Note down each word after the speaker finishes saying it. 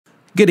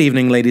Good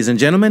evening, ladies and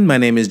gentlemen. My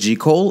name is G.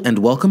 Cole, and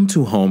welcome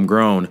to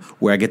Homegrown,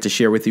 where I get to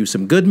share with you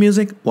some good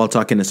music while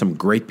talking to some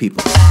great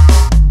people.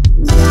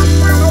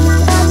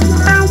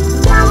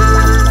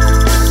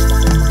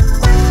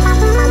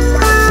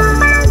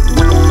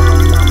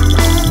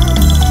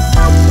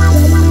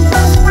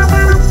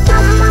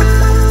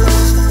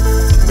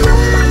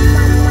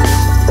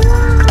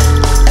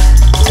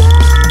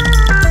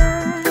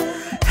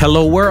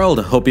 Hello world,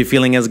 hope you're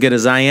feeling as good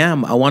as I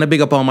am. I want to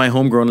big up all my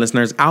homegrown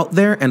listeners out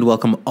there and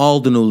welcome all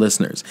the new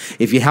listeners.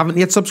 If you haven't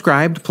yet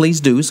subscribed, please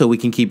do so we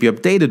can keep you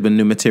updated when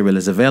new material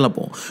is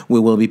available.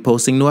 We will be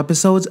posting new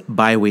episodes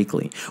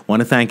bi-weekly. Want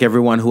to thank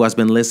everyone who has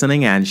been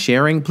listening and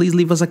sharing. Please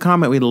leave us a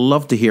comment, we'd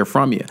love to hear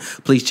from you.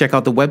 Please check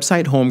out the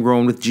website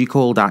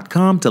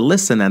homegrownwithgcole.com to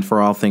listen and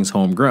for all things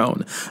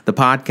homegrown. The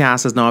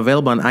podcast is now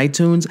available on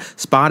iTunes,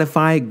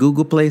 Spotify,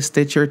 Google Play,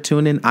 Stitcher,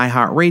 TuneIn,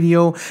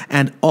 iHeartRadio,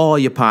 and all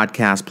your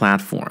podcast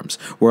platforms.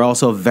 We're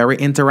also very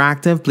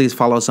interactive. Please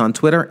follow us on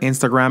Twitter,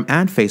 Instagram,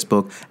 and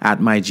Facebook at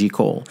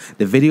MyGCole.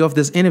 The video of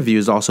this interview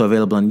is also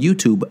available on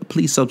YouTube.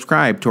 Please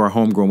subscribe to our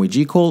Homegrown with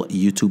G. Cole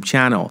YouTube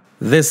channel.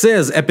 This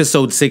is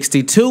episode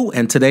 62,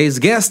 and today's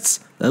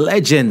guests, the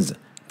legends,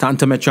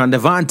 Tanto and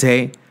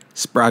Devonte,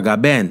 Spragga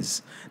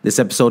Benz. This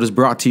episode is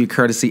brought to you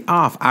courtesy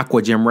of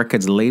Aquagem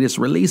Records' latest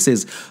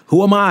releases,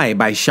 Who Am I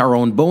by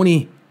Sharon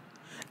Boney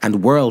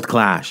and World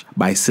Clash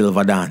by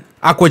Silvadan.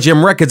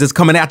 Aquagem Records is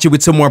coming at you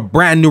with some more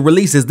brand new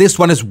releases. This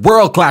one is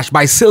World Clash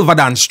by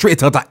Silvadan,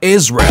 straight out of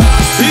Israel.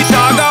 We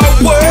talk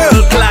about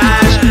World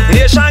Clash,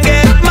 nation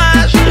get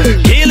mashed,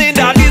 killing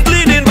that is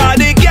bleeding by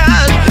the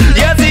gas.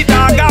 Yes, we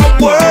talk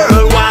about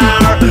World War,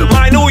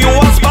 I know you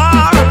a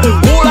spar.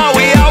 All our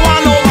way I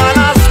want no man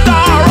a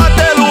star. I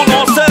tell you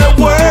no say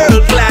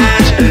World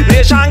Clash,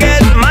 nation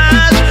get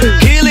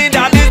mashed, killing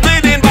that is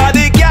bleeding by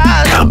the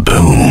gas.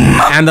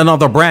 Kaboom. And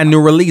another brand new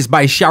release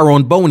by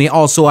Sharon Boney,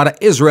 also out of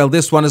Israel.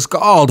 This one is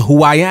called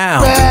Who I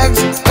Am.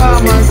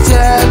 Come and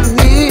tell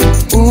me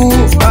who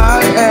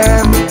I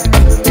am.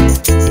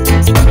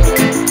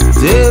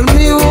 Tell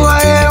me who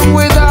I am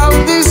without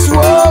this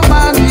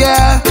woman,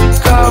 yeah.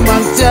 Come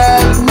and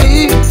tell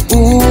me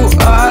who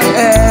I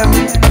am.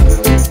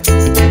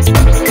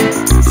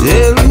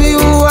 Tell me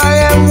who I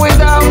am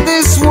without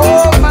this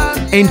woman.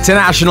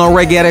 International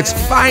reggae at its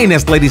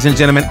finest, ladies and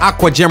gentlemen.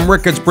 Aquagem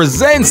Records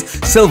presents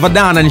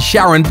Silvadan and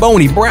Sharon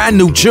Boney. Brand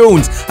new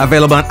tunes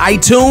available on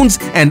iTunes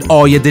and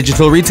all your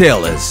digital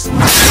retailers.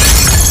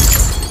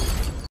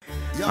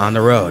 On the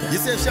road. You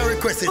say shall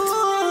request it?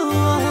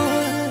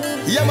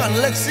 Yeah man,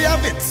 let's see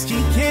have it. She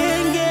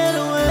can't get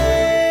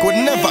away. Could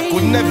never.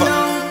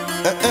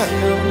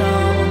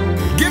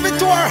 Give it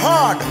to her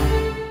hard.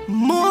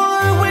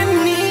 More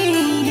when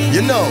needed.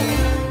 You know,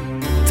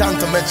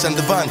 Tanto and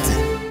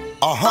Devonte.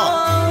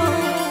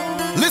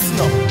 Listen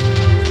up.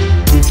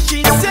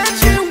 She said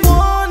she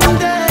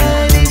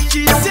wanted.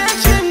 She said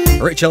she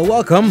needed. Rachel,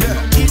 welcome.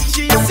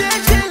 She said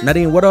she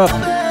Nadine, what up?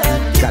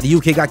 Got the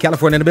UK, got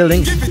California in the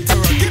building. Give it to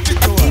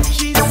her.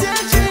 She said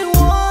she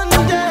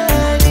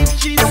wanted.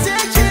 She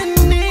said she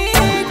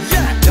need.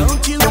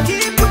 Don't you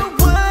keep her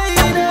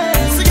waiting.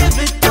 Give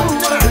it to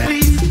her,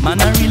 please. Man,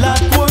 I real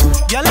hard poor.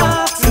 Y'all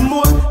asking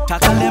more.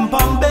 Tackle them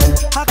on bed.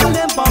 Tackle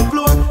them on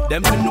floor.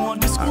 Them to know on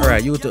the score. All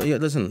right, you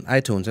listen,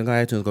 iTunes,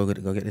 go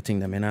get the thing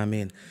them, you know what I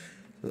mean?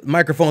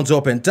 Microphone's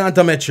open.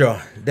 Tanto Metro,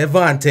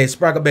 Devonte,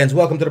 Spragga Benz,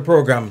 welcome to the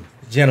program,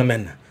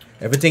 gentlemen.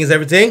 Everything is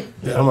everything?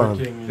 Yeah, come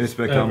on.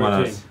 Respect our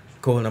manners.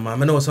 Cool, no,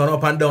 man. I know so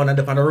up and down and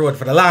up on the road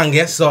for the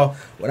longest, so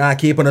we're not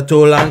keeping it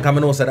too long, because I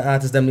know so the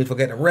artists them need to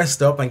get the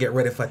rest up and get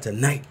ready for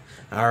tonight.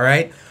 All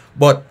right?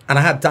 And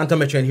I had Tanto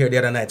Metro in here the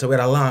other night, so we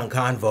had a long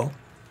convo.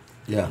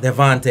 Yeah.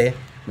 Devonte,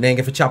 we didn't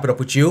get to chop it up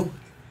with you.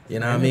 You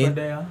know what I mean?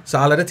 So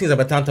all of the things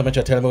about Tanto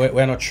Metro tell me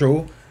we're not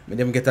true. We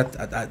didn't get that,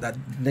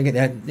 you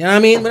know what I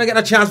mean? We didn't get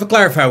a chance to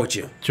clarify with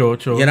you. True.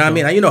 You know what I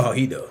mean? And you know how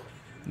he do.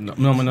 No,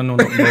 nothing about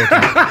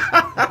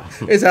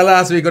it. It's our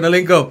last week gonna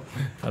link up.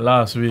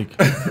 Last week.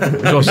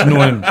 Just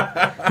know him.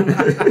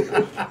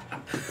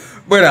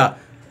 Brother,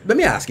 let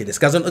me ask you this,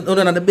 because I've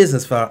done the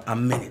business for a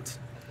minute.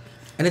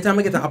 Anytime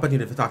I get the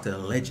opportunity to talk to the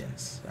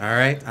legends, all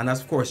right? And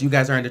that's, of course, you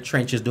guys are in the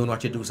trenches doing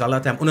what you do. So a lot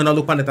of time, I don't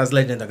look on it as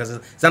legend because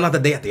it's another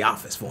day at the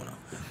office for now.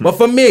 But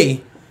for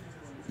me,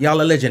 y'all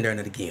are legendary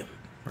in the game,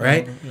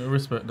 right? Yeah,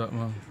 respect that,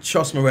 man.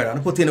 Trust me, brother. I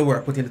put in the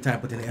work, put in the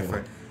time, put in the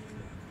effort.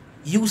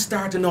 You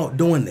starting out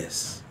doing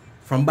this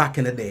from back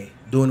in the day,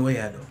 doing what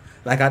you do.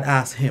 Like I'd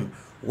ask him,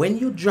 when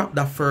you dropped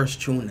that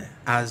first tune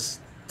as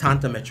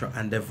Tanto Metro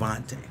and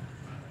Devonte,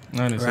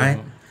 97.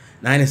 right?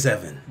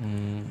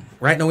 97.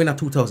 Right now we're in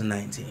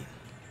 2019.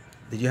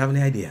 Did you have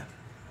any idea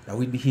that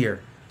we'd be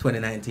here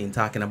 2019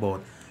 talking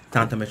about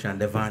Tanto Metro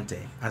and Devonte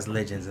as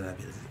legends in that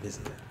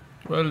business?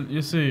 Well,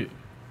 you see,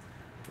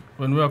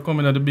 when we are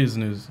coming at the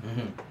business,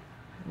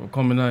 we're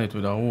coming at it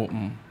with an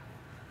open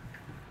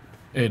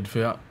head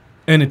for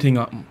anything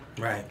happen.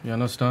 Right. You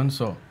understand?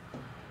 So,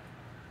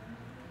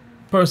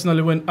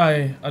 personally, when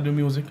I do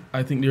music,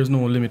 I think there's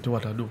no limit to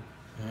what I do.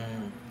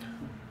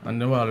 And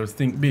they always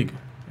think big,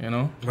 you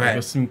know? Right. If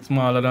you think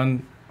smaller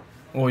than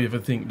how you ever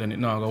think, then it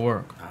not gonna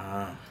work.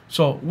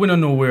 So we don't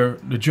know where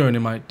the journey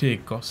might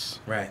take us.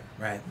 Right.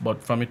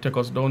 But from it take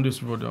us down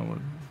this road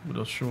and we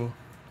just show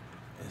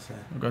Yes, sir.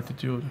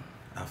 gratitude.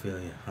 I feel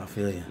you.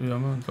 Yeah,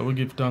 man. So we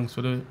give thanks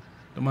for the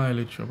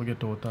mileage we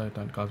get out of it,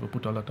 and because we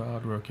put a lot of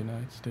hard work in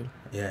it still.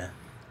 Yeah.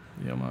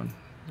 Yeah, man.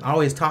 I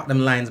always talk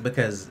them lines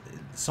because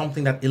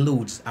something that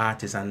eludes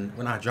artists, and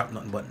when I drop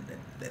nothing but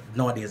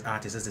nowadays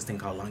artists is this thing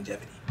called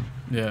longevity.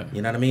 Yeah.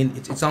 You know what I mean?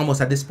 It's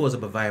almost a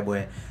disposable vibe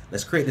where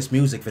let's create this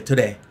music for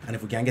today, and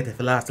if we can get it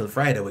for last till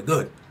Friday, we're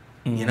good.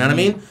 You know what I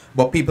mean?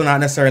 But people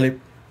not necessarily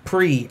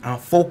and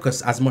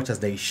focus as much as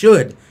they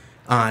should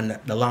on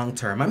the long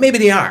term. And maybe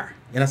they are.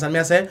 You understand me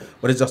I say?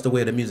 But it's just the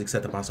way the music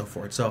set up and so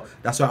forth. So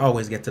that's why I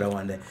always get to that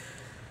one day.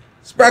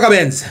 Spragga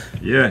Benz.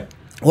 Yeah.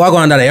 What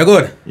going on there? You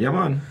good? Yeah,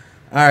 man.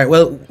 Alright,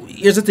 well,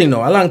 here's the thing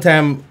though. A long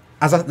time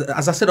as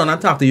I sit down and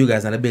talk to you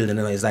guys in the building,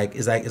 you know, it's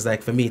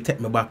like for me,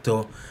 take me back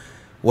to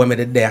when me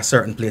did there a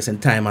certain place in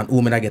time and who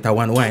me I get a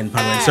one wine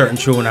pan when certain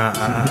tune I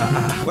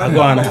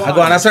go on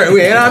a certain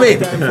way, you know what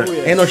I mean?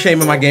 Ain't no shame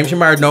in my game. She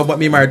married now, but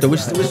me married too. We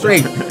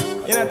straight.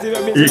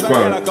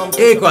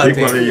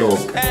 Equally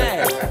yoked.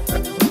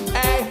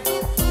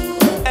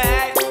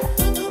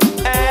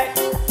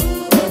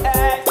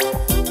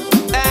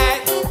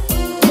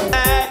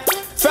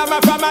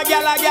 From a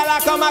gal,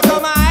 come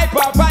hype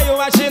up for you,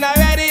 and she not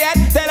ready yet.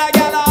 Tell a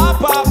gal up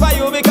for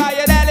you because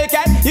you're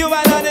delicate. You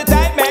are not the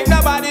type, make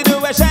nobody do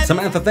a shit.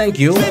 Samantha, thank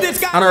you.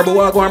 Honorable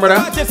welcome, brother.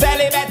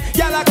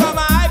 Gal come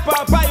hype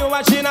up for you,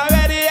 and she not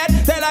ready yet.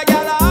 Tell a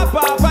gal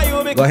up for you.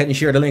 Go ahead and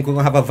share the link. We're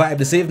gonna have a vibe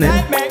this evening.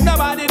 Make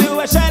nobody do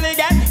a shell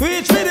again.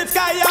 Reach for the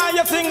sky and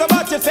you sing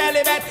about your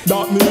celibate.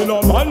 That mean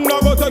a man no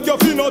go take your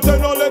feet no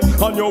ten no leg.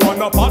 And you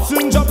want a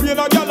passenger plane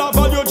a gal a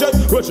value jet.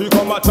 When she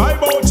come a try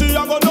bout she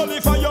a go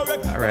nullify your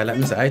wreck. Alright, let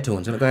me say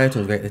iTunes. You know,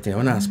 iTunes great the thing.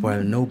 I'm not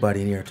spoiling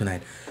nobody in here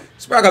tonight.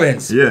 Spragga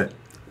Benz. Yeah.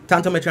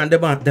 Tanto and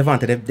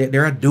Devonte,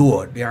 they're a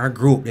duo. They are a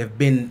group. They've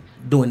been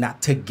doing that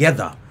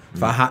together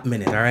for a hot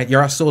minute. Alright,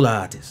 you're a solo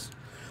artist,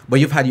 but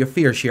you've had your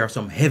fair share of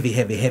some heavy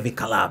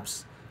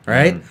collabs.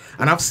 Right?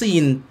 And I've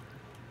seen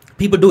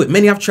people do it.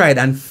 Many have tried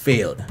and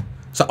failed.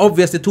 So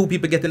obviously, two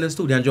people get in the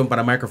studio and jump on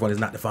a microphone is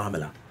not the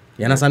formula.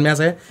 You understand me I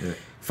say? Yeah.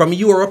 From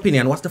your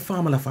opinion, what's the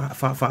formula for a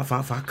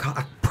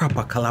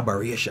proper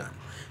collaboration?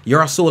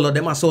 You're a solo,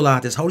 them a solo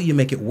artist. How do you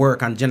make it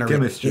work and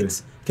generate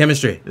hits?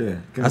 Chemistry. Yeah,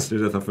 chemistry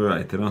is just a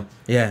right, you know?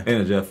 Yeah.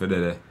 Energy for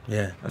there.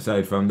 Yeah.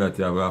 Aside from that,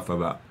 you have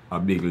a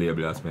big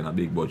label I spend a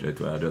big budget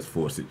where I just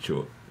force it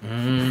through.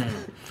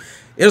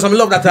 You know, I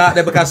love that out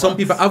there because some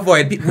people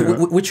avoid.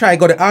 We try to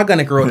go the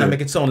organic route and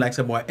make it sound like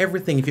some boy.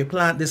 Everything, if you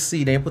plant this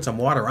seed and you put some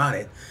water on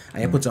it,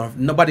 and you put some,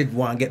 nobody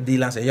want to get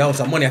deal and say, yo,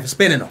 some money I have to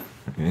spend it on.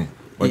 Yeah.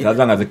 But as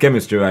long as the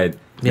chemistry right,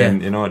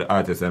 then you know the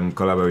artists and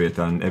collaborate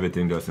and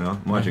everything does, you know,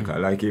 magical.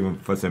 Like even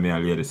for me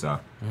and ladies,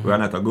 we are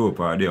not a group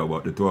or a deal,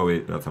 but the two of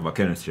us that have a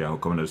chemistry and we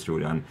come to the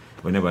studio and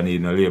we never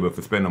need no label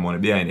to spend no money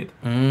behind it.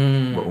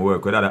 But we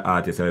work with other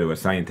artists and we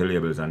sign to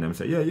labels and them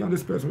say, yeah, you know,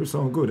 this person will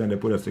sound good, and they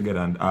put us together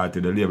and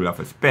the label have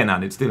to spend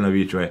and it's still not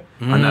reach where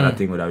another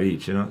thing would have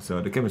reached, you know. So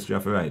the chemistry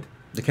have to right.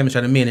 The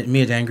chemistry, the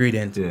major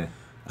ingredient. Yeah.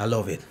 I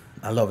love it.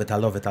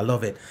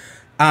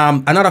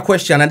 Another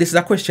question, and this is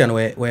a question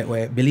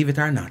where believe it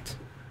or not,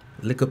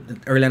 look up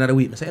early in the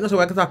week. I say, you know, so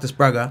I can talk to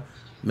Spragga.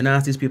 I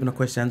ask these people no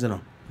questions, you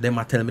know. They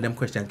might tell me them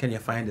questions. Can you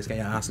find this? Can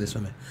you ask this for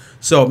me?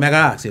 So, I'm going to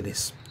ask you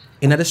this.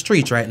 In the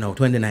streets right now,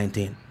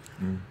 2019,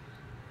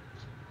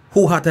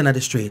 who hot in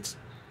the streets?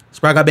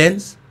 Spragga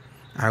Benz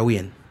or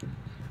Wayne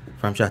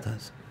from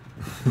Shatters?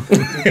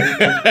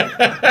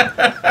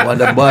 What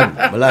the bud?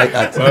 I like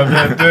that. Well,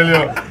 I tell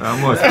you,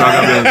 more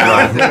Spragga Benz,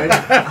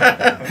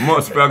 man.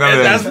 More Spragga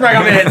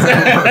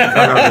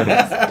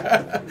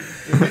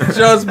Benz.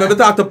 Just maybe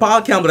talk to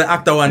Paul Campbell, the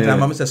actor, one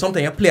time. I said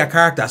something. You play a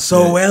character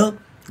so well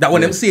that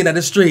when them see it in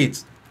the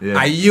streets,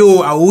 are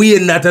you a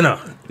Wayne that you know?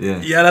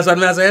 Yeah. Yeah, that's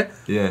what I said.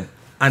 Yeah.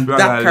 And Spragga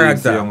that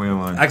character,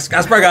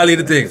 Spragga lead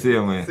the thing.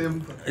 Same way.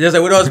 Just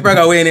like without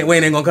Spragga,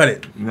 Wayne ain't gonna cut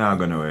it. Nah,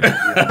 gonna work.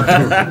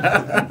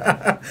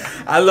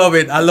 I love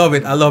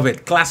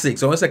it. Classic.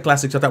 So when I say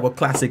classic, I talk about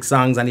classic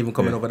songs and even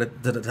coming over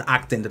to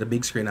acting to the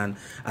big screen and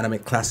I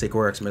make classic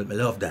works. I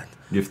love that.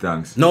 Give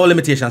thanks. No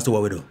limitations to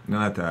what we do.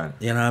 Not at all.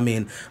 You know what I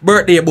mean?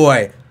 Birthday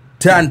boy,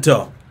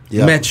 Tanto,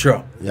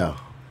 Metro. Yeah.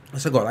 I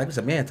said, God, like I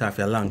said, me ain't talk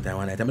for a long time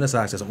one night. I'm just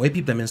asking something. Where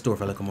people in store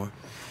for a little more?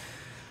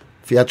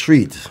 For a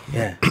treat.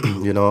 Yeah.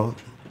 You know,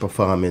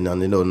 performing,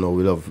 and you know,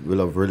 we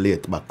love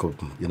relate back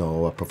up, you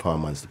know, our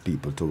performance to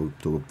people, to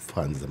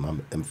fans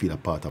them, and feel a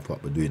part of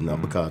what we're doing now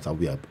because I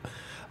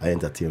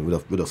entertain, we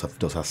just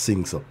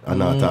sing so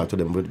and I talk to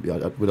them, we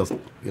just,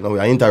 you know,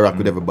 I interact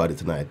with everybody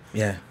tonight.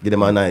 Yeah. Give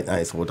them a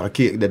nice what a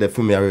cake that they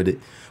for me already.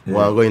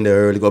 Want to go in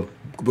there early, go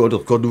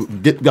do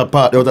get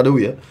part out of the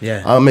way.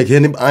 Yeah. And make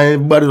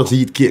anybody just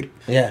eat cake.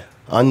 Yeah.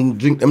 And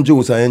drink them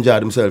juice and enjoy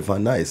themselves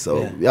and nice.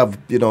 So we have,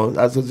 you know,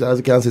 as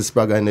you can see,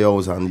 Spragga in the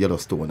house and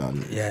Yellowstone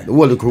and the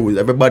whole crew,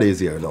 everybody is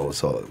here now.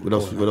 So we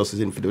just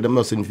in for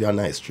a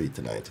nice treat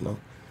tonight, you know.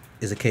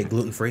 Is the cake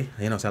gluten free?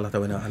 You know, so I love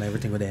that we know and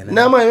everything with there.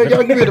 Nah, man,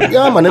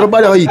 yeah, man,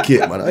 everybody eat cake,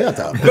 man. I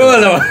talk. Go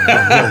on.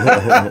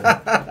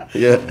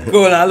 Yeah.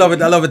 Cool, I love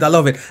it.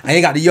 And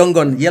you got the young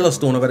gun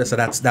Yellowstone over there, so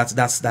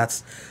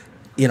that's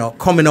you know,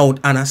 coming out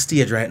on a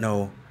stage right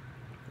now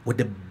with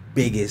the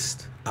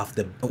biggest of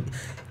the.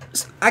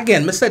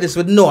 Again, I said this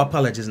with no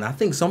apologies, and I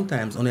think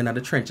sometimes only in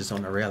the trenches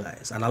don't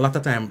realize, and a lot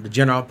of time the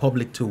general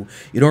public too,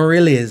 you don't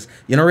realize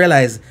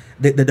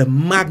the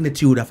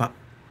magnitude of an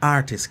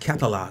artist's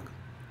catalog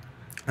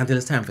until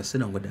it's time for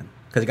sit down with them,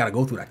 because you got to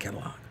go through that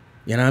catalog.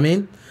 You know what I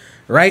mean?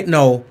 Right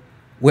now,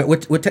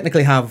 we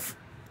technically have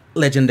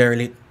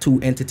legendarily 2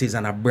 entities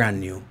and a brand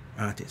new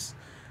artist.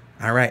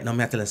 And right now,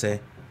 I tell you,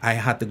 say I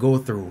had to go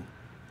through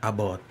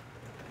about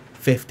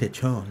 50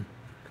 tune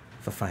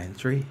for find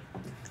 3.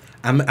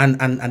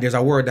 And there's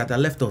a word that I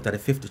left out of the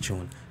 50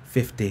 tune,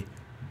 50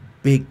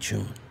 big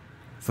tune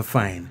for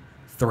find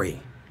 3.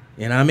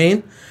 You know what I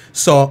mean?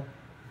 So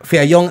for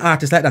a young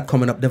artist like that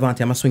coming up,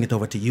 Devonte, I'm gonna swing it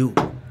over to you.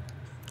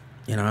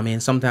 You know what I mean?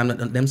 Sometimes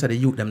them say the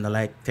youth, them they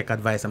like take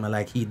advice, and they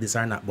like heed this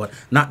or not, but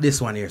not this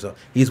one here, so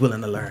he's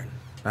willing to learn.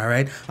 All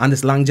right? And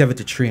this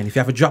longevity train, if you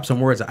have to drop some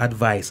words of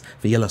advice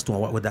for Yellowstone,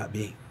 what would that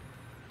be?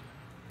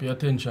 Pay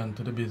attention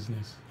to the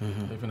business.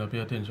 If you don't pay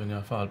attention,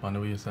 you fall on the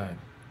wayside.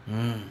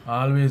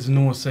 Always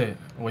know, say,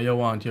 where you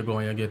want, you go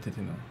and you get it,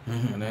 you know.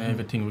 And then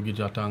everything will give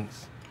you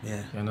thanks.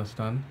 Yeah. You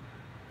understand?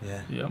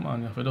 Yeah. Yeah, man.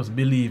 You have to just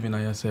believe in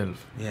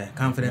yourself. Yeah.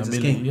 Confidence is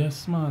king.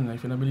 Yes, man.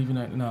 If you don't believe in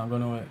it, you're not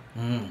going nowhere.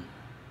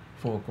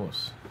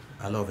 Focus.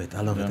 I love it.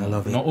 No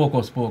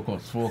focus.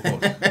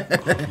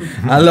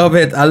 I love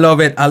it.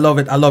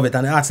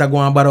 And I asked to go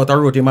and bad out a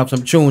route, him have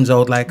some tunes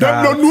out like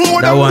Them don't know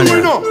what that I'm one.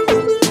 doing now.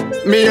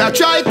 Me I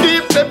try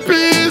keep the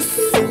peace.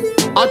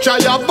 I try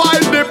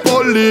avoid the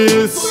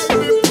police.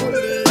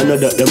 I know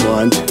that them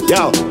want.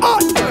 Yo,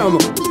 damn.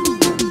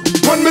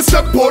 When me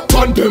step out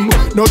on them,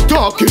 no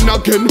talking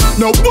again.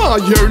 No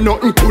one hear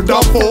nothing could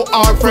have for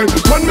our friend.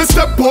 When me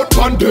step out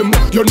on them,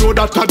 you know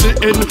that at the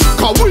end,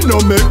 cause we no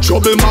make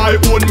trouble, my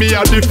own me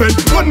a defend.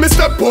 When me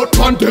step out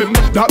on them,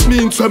 that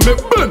means when me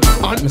bend.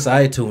 Mr.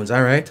 iTunes,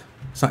 alright?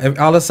 So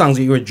all the songs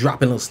that you were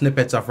dropping little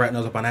snippets of right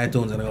now up on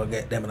iTunes, and I go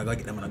get them, and I go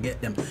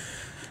get them.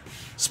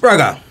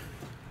 Spragga,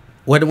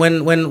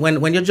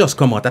 when you just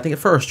come out, I think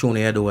the first tune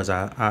you do was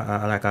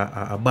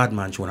a bad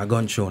man tune, a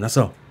gun tune, that's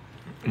all.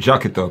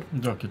 Jack it up.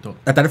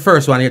 That's the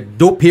first one, you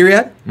do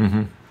period?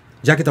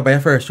 Jack it up by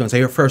your first tune, so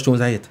your first tune's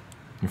a hit.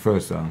 The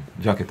first song,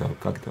 Jack it up,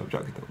 cock it up,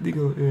 Jack it up.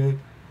 Diggle, yeah.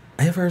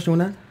 Are your first tune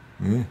that?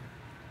 Yeah.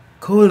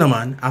 Cool, no,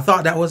 man. I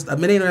thought that was, I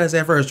didn't know that's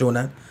your first tune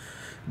that.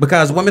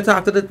 Because when we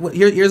talk to the,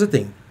 here's the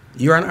thing.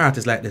 You're an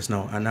artist like this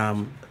now, and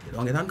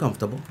don't get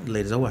uncomfortable. The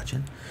ladies are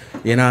watching.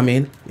 You know what I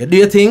mean? You do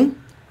your thing.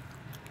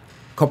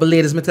 Couple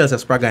ladies me tell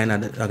us Spragga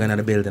in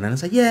the building, and I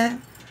say, yeah.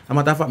 I'm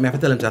matter of fact, I have to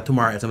tell them that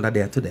tomorrow else I'm not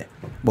there today.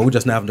 But we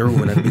just not have the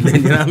room in the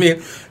building, you know what I mean?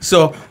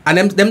 So,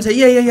 and them say,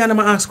 yeah, and I'm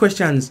ask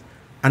questions.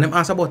 And them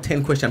ask about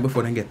 10 questions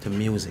before they get to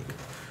music.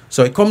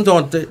 So it comes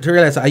down to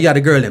realize that you're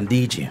the girl, them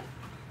DJ.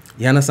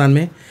 You understand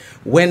me?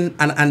 When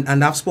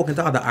and I've spoken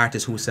to other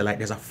artists who say like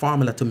there's a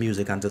formula to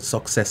music and to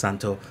success and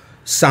to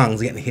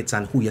songs getting hits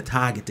and who you're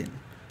targeting.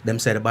 Them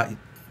said about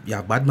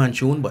yeah, bad man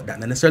tune, but that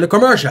not necessarily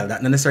commercial,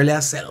 that not necessarily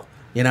a sell.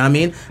 You know what I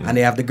mean? And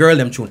they have the girl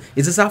them tune.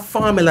 Is this a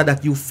formula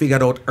that you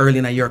figured out early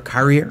in your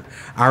career,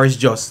 or is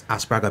just a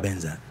Spragga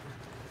Benz?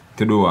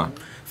 To do what?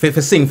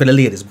 For sing for the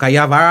ladies, because you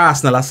have a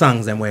arsenal of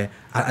songs them where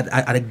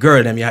the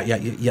girl them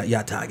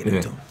you're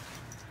targeting to.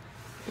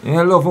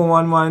 Yeah, love for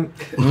one man.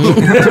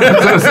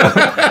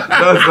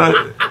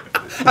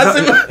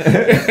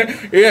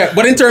 Yeah,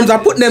 but in terms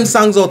of putting them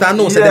songs out, I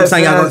know say them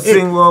songs are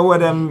sing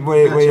with them.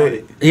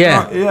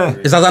 Yeah,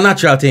 it's as a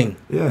natural thing.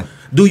 Yeah.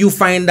 Do you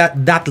find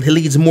that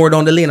leads more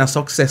down the lane of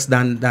success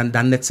than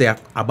let's say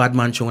a bad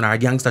man tune or a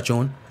gangster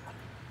tune?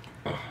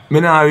 Me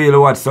not really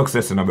watch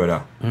success in a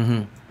brother.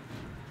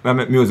 I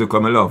make music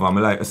because I love and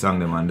I like the song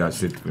them and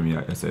that's it for me.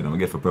 I said I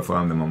get to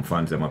perform them and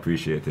fans them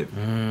appreciate it.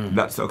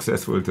 That's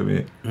successful to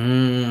me.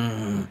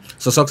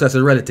 So success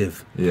is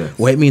relative. Yeah.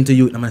 What it mean to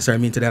you, I'm gonna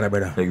mean to the other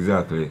brother.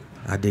 Exactly.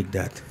 I dig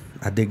that.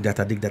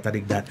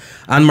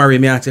 And Marie,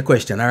 me ask you a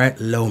question, alright?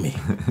 Low me.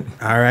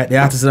 Alright, the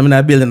artists in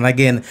that building, and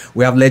again,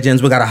 we have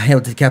legends, we got a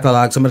healthy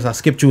catalog, some of us have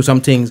skipped through some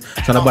things,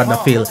 so nobody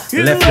not feel left out,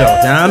 you know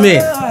what I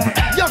mean?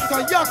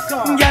 Yaka.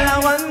 Girl, a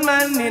one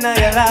man in a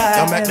your life.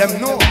 You make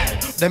them know.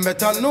 Them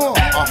better know.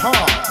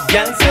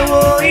 Girl, say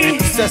boy,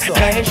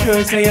 can you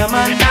sure say I'm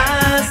a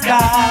master?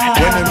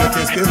 When they make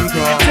your skin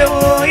crawl. Say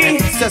boy,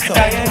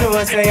 can you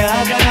know say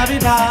I'm gonna be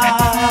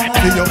bad?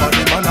 See your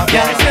body man a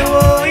Girl, say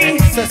boy,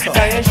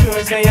 can you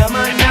sure say I'm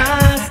a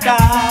master?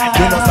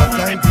 You know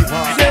sometimes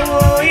people. Say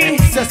boy,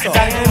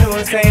 can you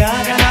know say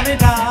I'm gonna be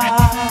bad?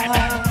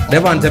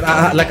 Devonte,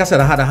 like I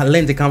said, I had a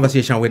lengthy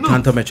conversation with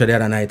Tanto the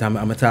other night. I'm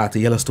a talk to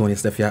Yellowstone and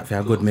stuff for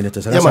a good minute.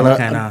 So that's Yeah, man,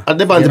 kind of. at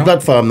the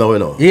platform now, you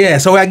know. Yeah,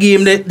 so I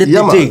give him the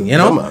thing, you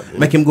know, man.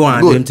 make him go on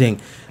Good. do him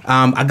thing.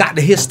 I got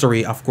the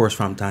history, of course,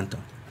 from Tanto.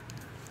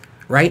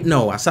 Right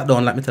now, I sat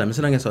down, let me tell him, I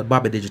sat down with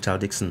Bobby Digital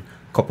Dixon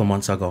a couple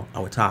months ago,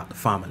 and we talked the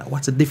formula.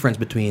 What's the difference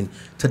between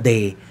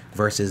today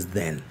versus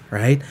then,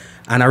 right?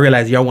 And I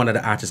realized you're one of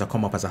the artists that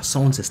come up as a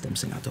sound system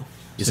singer too.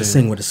 You just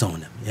sing with the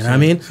sound, you know what I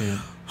mean?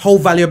 How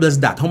valuable is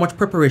that? How much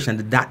preparation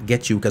did that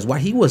get you? Because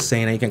what he was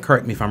saying, and you can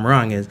correct me if I'm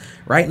wrong, is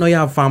right now you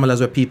have formulas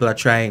where people are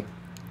trying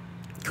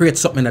to create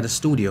something at the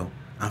studio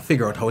and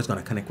figure out how it's going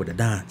to connect with the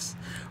dance.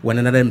 When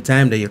another them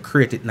time that you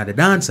create it in the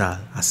dance hall,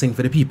 I sing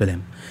for the people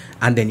them,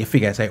 and then you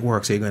figure out how it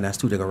works, so you go in the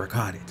studio to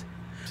record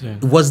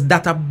it. Was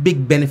that a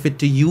big benefit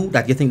to you,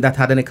 that you think that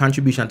had any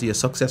contribution to your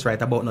success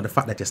right about now, the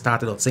fact that you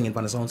started out singing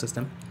from the sound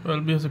system?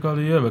 Well,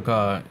 basically, yeah,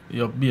 because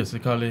you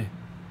basically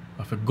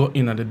have to go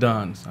in at the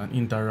dance and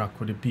interact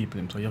with the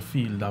people, so you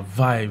feel the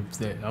vibes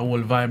there, the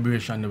whole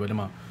vibration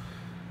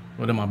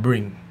where them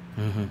bring.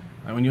 And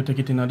when you take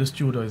it in at the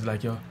studio, it's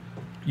like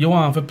you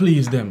want to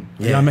please them,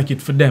 you make it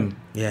for them.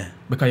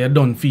 Because you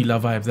don't feel the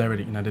vibes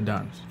already in at the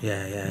dance. You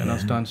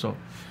understand? So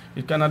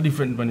it's kind of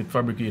different when it's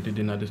fabricated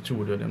in the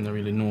studio. Them don't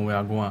really know where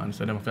I go on,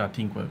 so them have to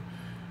think, well,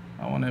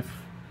 I want to.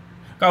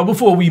 Because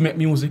before we make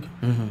music,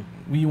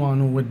 we want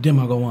to know what them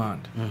are going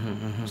want.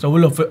 So we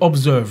love to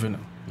observe, you know.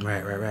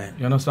 Right.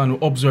 You understand?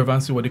 We observe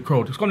and see what the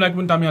crowd. It's kind of like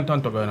when Tommy and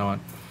Tanto going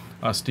on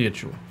a stage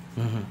show.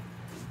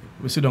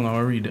 We sit down and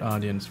we read the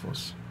audience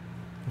first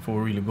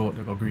before we really go out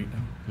there go greet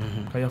them.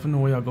 Because you have to know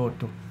where you go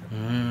to.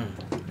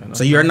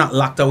 So you're not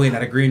locked away in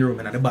the green room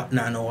and at the back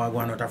now know what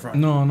going out the front?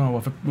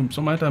 No.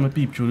 Some of the time I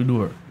peep through the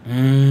door.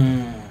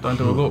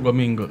 Tanto we go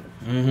mingle.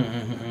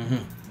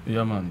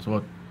 Yeah, man. So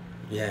what?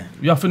 Yeah.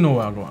 You have to know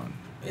where I go on.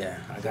 Yeah,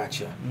 I got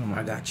you.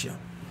 I got you.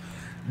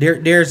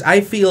 There's I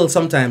feel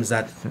sometimes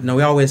that, you know,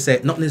 we always say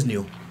nothing is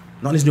new.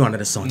 Nothing is new under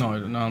the sun.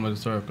 No, not with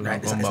the circle.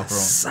 Right, it's a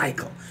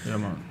cycle. Yeah,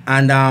 man.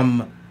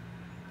 And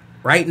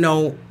right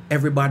now,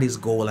 everybody's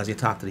goal as you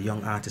talk to the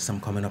young artists I'm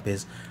coming up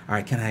is, all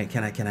right, can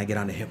I get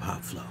on the hip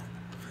hop flow?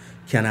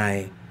 Can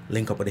I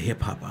link up with the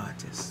hip hop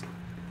artists?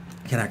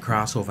 Can I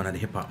cross over into the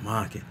hip hop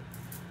market?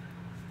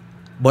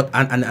 But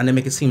and they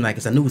make it seem like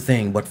it's a new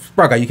thing. But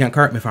Spragga, you can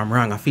correct me if I'm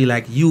wrong. I feel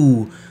like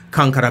you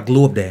conquered a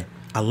globe there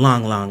a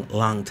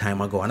long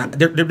time ago. And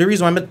the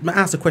reason why I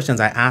ask the questions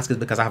I ask is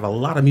because I have a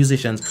lot of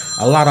musicians,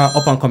 a lot of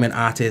up-and-coming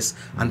artists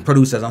and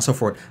producers and so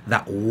forth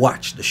that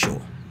watch the show,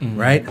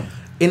 right?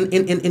 In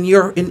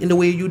the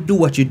way you do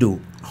what you do,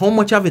 how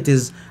much of it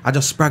is I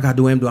just Spragga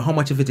do him do, how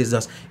much of it is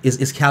just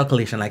is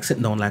calculation, like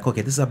sitting down like,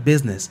 okay, this is a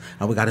business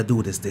and we got to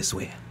do this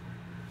way?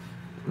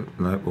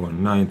 Like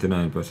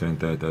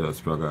 99% I tell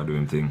Spragga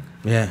doing thing.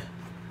 Yeah.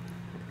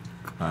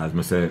 As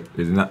I say,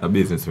 it's not a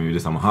business for me,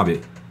 it's just a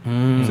hobby. So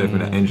if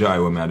I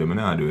enjoy what I do,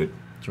 I do it.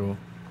 True.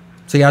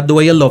 So you do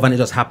what you love and it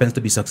just happens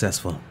to be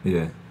successful.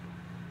 Yeah.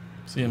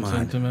 Same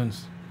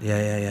sentiments.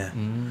 Yeah.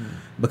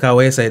 Because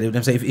what you say,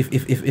 them say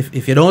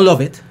if you don't love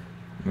it,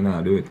 you're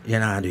not do it. You're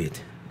not do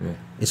it. Yeah.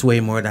 It's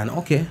way more than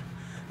okay.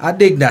 I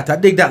dig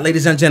that,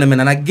 ladies and gentlemen.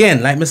 And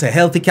again, like I say,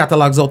 healthy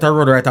catalogs out the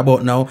road right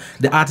about now.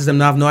 The artists them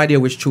have no idea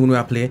which tune we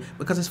are playing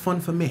because it's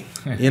fun for me.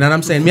 You know what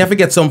I'm saying? Me have to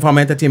get some from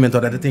entertainment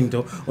out of the thing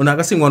too. When I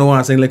go sing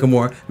one sing like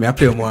more, me I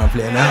play more and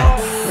play now.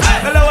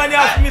 Hello, when you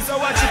ask me, so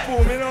watch it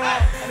boom, you know.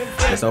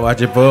 Yes, I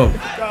watch it boom.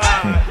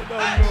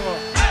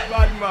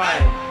 Bad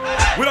mind.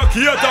 We don't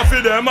cater for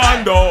them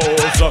and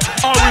those,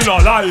 and we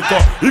not like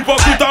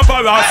hypocrite and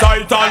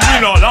parasite, and we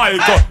not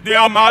like they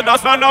are mad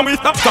as man and we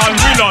stop and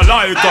we not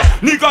like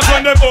niggas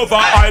when them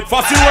overhype,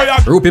 fussy way a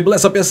Rupee,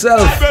 bless up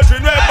yourself.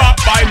 Virgin way back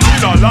by we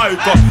not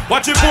like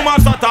watch it boom and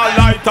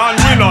satellite and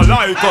we not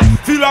like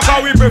feel like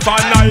we prefer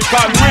night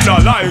and we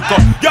not like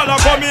girl a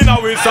come in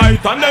our sight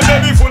and them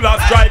baby full of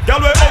strike,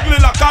 girl we ugly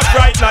like a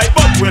bright light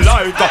but we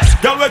like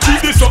girl we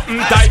keep this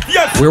something tight,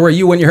 yes. Where were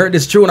you when you heard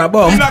this tune,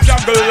 Abom? Like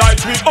jungle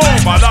lights we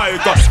over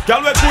like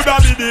girl we coulda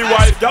be the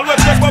wife, girl we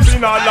step up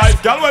in our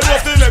life, girl we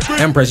just in the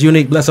quick. Empress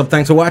Unique, bless up,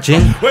 thanks for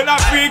watching. When I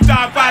freak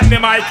talk on the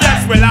mic,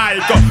 yes we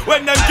like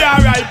when them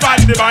can't ride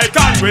on the mic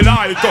and we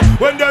like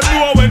when them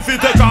know when fi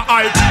take a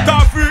hike,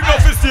 can't freak no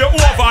fi stay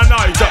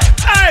overnight.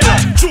 Hey,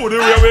 through the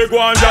way we go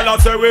and girl I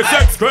say we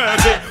sex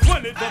crazy.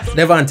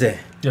 Devonte.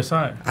 Yes,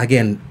 sir.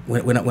 Again,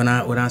 when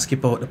I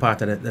skip out the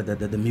part of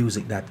the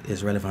music that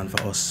is relevant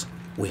for us,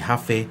 we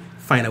have to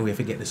find a way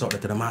to get this out there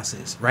to the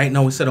masses. Right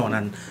now we sit down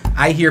and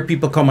I hear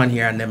people come on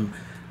here and them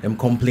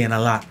complain a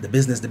lot. The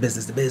business,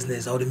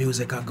 how the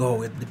music can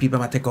go, the people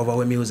might take over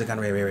with music and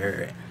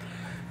right.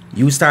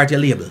 You start your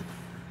label a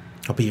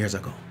couple years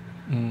ago,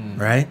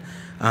 right?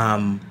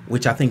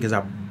 Which I think is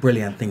a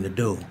brilliant thing to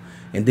do.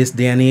 In this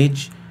day and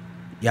age,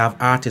 you have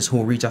artists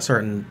who reach a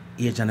certain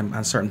age and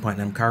a certain point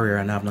in their career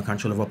and have no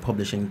control over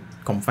publishing,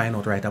 come find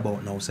out right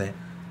about now, say,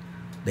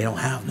 they don't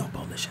have no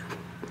publishing.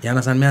 You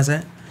understand me, I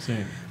say?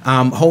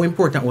 How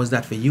important was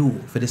that for you,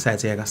 for this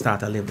side, so you can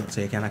start a label, so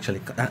you can actually,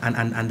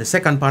 and the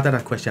second part of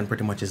that question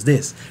pretty much is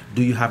this: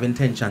 do you have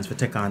intentions to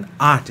take on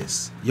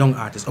artists, young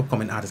artists,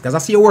 upcoming artists? Because I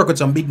see you work with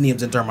some big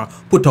names in terms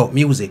of put out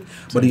music,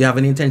 but do you have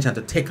an intention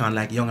to take on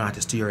like young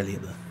artists to your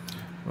label?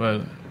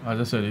 Well, as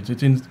I said,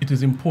 it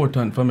is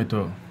important for me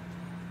to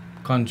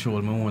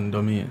control my own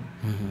domain.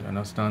 You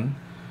understand?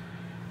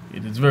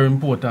 it is very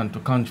important to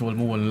control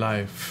my own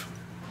life.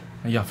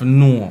 And you have to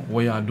know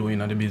what you are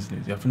doing in the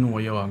business. You have to know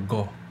where you want to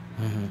go.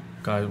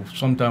 Because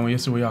sometimes when you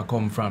see where you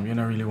come from, you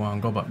don't really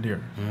want to go back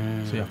there.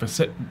 So you have to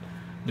set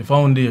the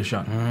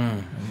foundation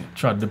and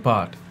tread the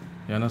path.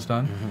 You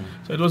understand?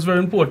 So it was very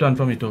important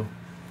for me to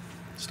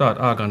start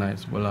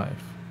organize my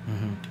life.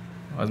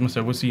 As I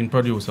said, we seen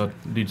producer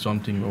did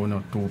something we were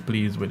not too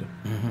pleased with.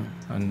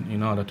 And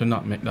in order to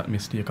not make that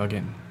mistake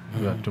again,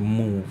 we had to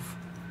move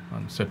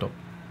and set up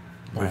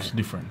what's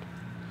different.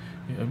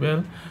 Yeah,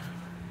 well,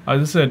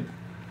 as I said,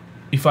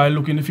 if I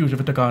look in the future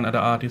to take on other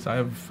artists,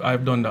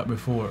 I've done that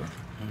before.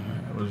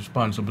 I was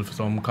responsible for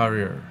some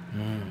career,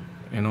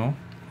 you know.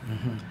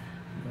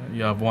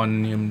 You have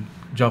one named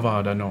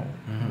Javada now,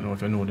 I don't know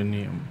if you know the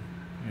name.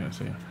 Yeah,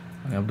 so,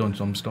 and I've done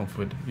some stuff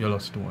with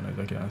Yellowstone, as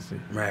I can see.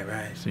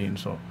 Right. Seeing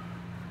so.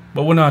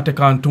 But we not take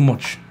on too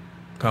much,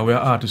 because we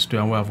are artists too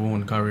and we have our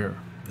own career.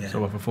 Yeah. So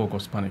we have to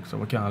focus on it, so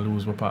we can't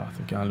lose our path,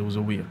 we can't lose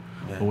our way.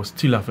 Yeah. But we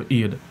still have to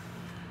aid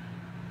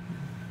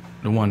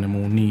the one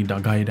who need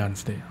that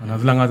guidance there. And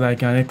as long as I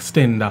can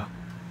extend that,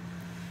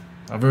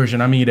 a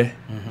version of me there,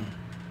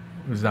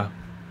 is that,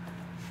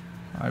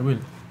 I will.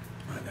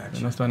 I got You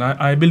you. understand?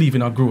 I believe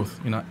in a growth,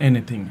 in a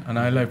anything, and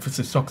I like to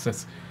see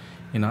success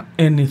in a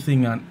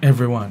anything and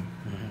everyone.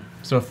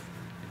 So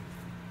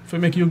if it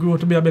make you grow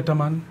to be a better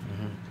man,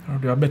 or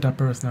be a better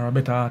person, or a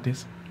better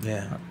artist,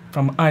 Yeah.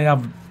 from I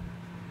have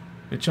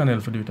the channel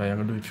for do it, I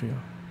can do it for you.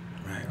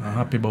 Right. I'm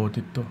happy about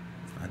it too.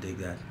 I dig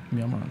that.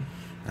 Yeah, man.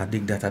 I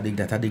dig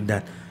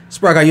that.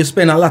 Spragga, you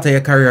spend a lot of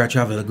your career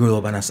travel the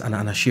globe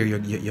and share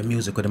your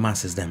music with the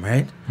masses, them,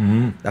 right?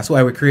 That's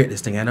why we create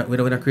this thing. We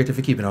don't create it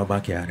for keeping our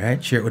backyard,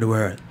 right? Share it with the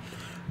world.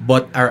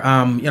 But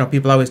our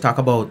people always talk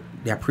about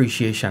the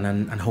appreciation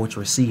and how it's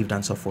received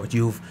and so forth.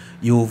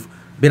 You've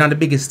been on the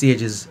biggest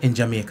stages in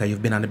Jamaica.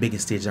 You've been on the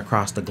biggest stages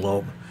across the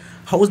globe.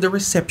 How was the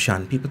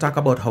reception? People talk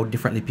about how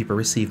differently people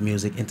receive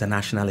music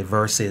internationally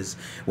versus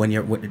when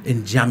you're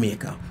in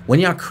Jamaica. When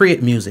you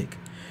create music,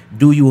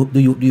 do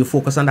you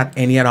focus on that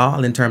any at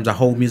all in terms of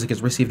how music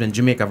is received in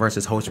Jamaica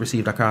versus how it's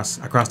received across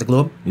the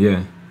globe?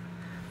 Yeah.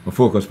 We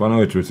focus on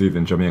how it's received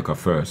in Jamaica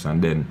first,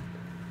 and then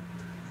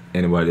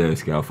anybody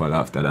else can follow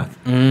after that.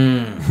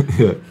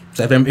 Yeah.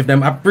 So if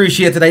them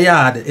appreciate the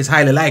yard, it's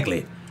highly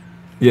likely.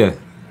 Yeah.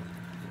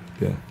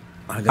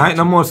 I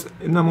No most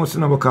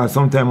because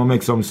sometimes I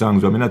make some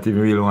songs where I not even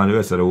really want the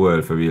rest of the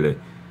world to really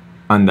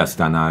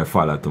understand how I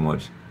follow too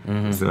much.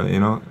 So,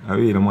 I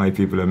really want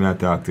people that I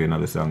talk to in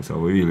other songs, so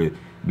we really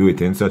do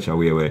it in such a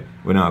way where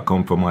we not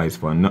compromise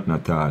for nothing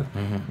at all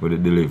with the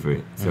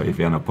delivery. So if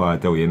you're not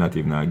part of it, you're not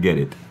even gonna get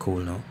it.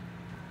 Cool now.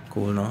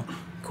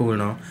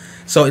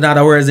 So in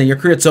other words, then you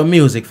create some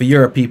music for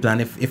your people,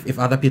 and if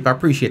other people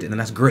appreciate it, then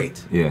that's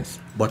great. Yes.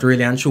 But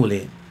really and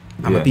truly,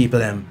 I'm a people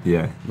them.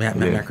 Yeah.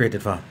 Me create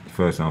it for.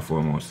 First and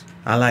foremost.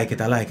 I like it.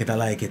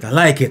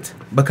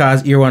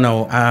 Because you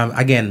know,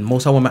 again,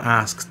 most of what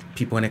I ask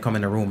people when they come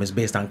in the room is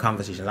based on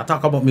conversations. I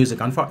talk about music,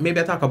 and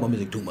maybe I talk about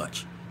music too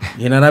much.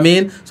 You know what I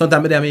mean?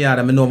 Sometimes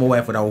I know my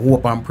wife would have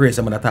hope and pray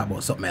someone that talk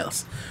about something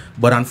else.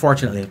 But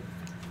unfortunately,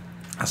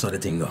 I saw the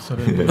thing go.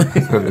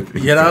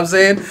 You know what I'm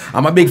saying?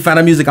 I'm a big fan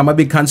of music. I'm a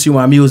big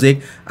consumer of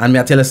music. And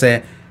I tell you,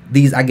 say,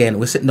 these again,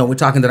 we're sitting down, we're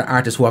talking to the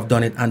artists who have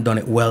done it and done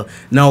it well.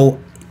 Now,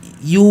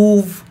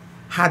 you've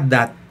had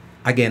that,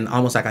 again,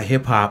 almost like a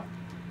hip-hop,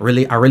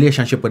 really a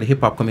relationship with the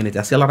hip-hop community.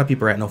 I see a lot of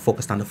people right now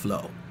focused on the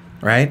flow,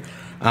 right?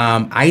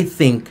 I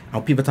think,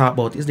 when people talk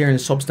about, is there any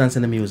substance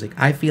in the music?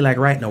 I feel like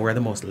right now we're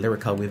the most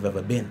lyrical we've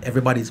ever been.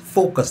 Everybody's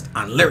focused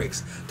on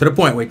lyrics to the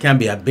point where it can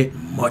be a bit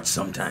much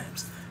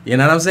sometimes. You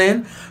know what I'm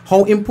saying?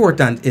 How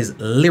important is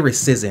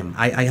lyricism?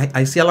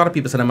 I see a lot of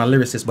people say I'm a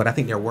lyricist, but I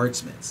think they're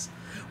wordsmiths.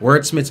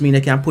 Wordsmiths mean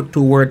they can put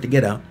two words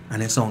together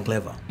and they sound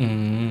clever.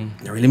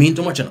 They really mean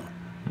too much,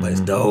 but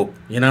it's dope.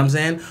 You know what I'm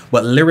saying?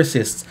 But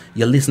lyricists,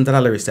 you listen to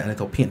the lyrics and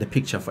it'll paint the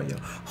picture for you.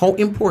 How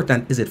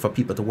important is it for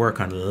people to work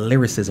on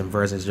lyricism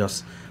versus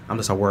just, I'm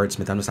just a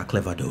wordsmith, I'm just a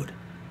clever dude?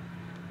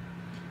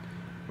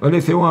 Well,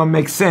 if you want to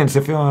make sense,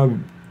 if you want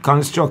to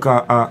construct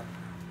a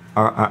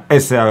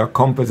essay or a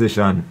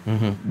composition,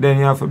 then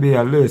you have to be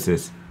a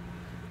lyricist.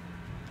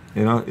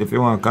 If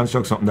you want to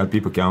construct something that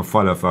people can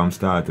follow from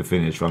start to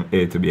finish, from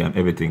A to B and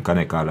everything,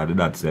 connect all of the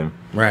dots them.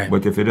 Right.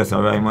 But if you just a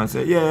rhyme and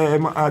say, yeah,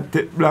 my heart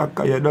tip black,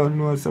 you don't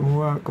know, some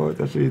walk out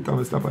the street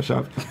and stop a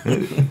shop.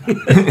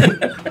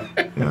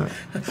 Yeah.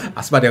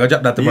 I suppose they'll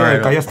drop that tomorrow. Yeah,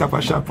 because you stop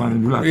a shop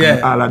and black, Yeah.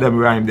 and all of them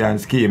rhyme there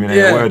and scheme,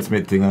 Yeah.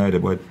 wordsmith thing already,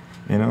 but,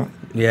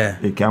 Yeah.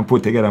 it can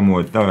put together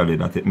more thoroughly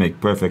that it make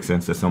perfect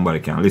sense that somebody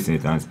can listen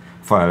it and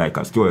follow like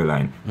a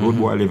storyline. Good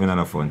boy living on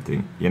a fun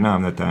thing. You know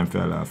have no time for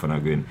a laugh and a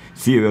grin.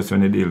 Serious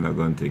when you deal with a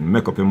gun thing.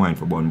 Make up your mind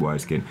for bun boy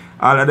skin.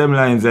 All of them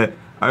lines are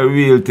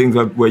real things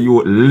where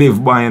you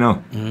live by,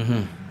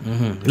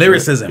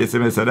 Lyricism. It's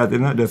so that is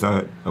not just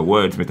a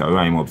wordsmith a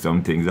rhyme up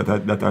some things.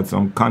 That had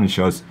some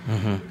conscious,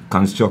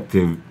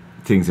 constructive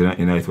things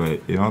in it where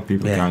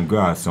people can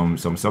grasp some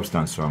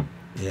substance from.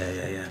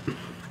 Yeah.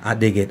 I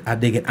dig it.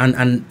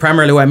 And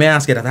primarily why I may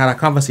ask it, I had a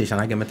conversation,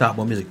 I talk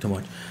about music too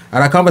much. I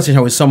had a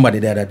conversation with somebody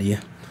the other day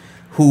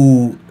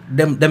who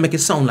them make it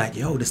sound like,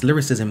 yo, this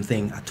lyricism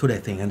thing, to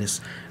that thing, and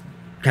this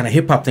kind of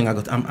hip hop thing I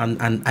got,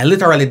 and I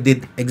literally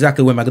did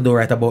exactly what I could do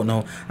right about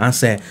now, and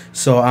say,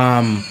 so what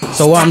I'm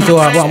to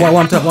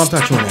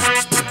tune in.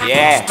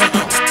 Yeah.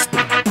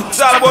 It's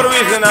all about the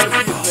reason and the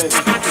peace.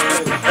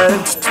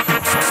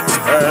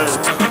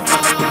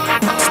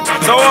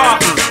 So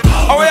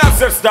how we have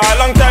sister,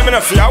 long time in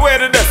a fear, where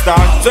the death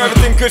star? So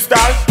everything crystal,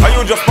 are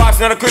you just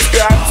passing on a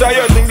crystal? So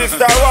you think this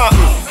star what?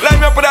 Line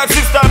me up with that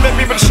sister, make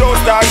me the show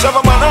star. Shove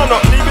a man on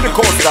up, leave me the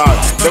co-star.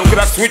 Then we could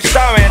have switched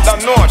star, man,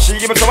 don't know. She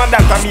give me some of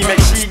that and me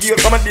make she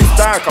give some of this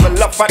star. Come and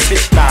love for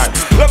this star.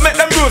 Love make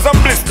them do some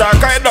blister,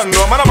 cause you don't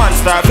know, man a man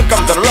star. It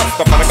comes to the rough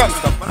stuff and the gun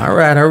stuff.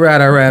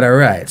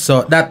 Alright.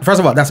 So that,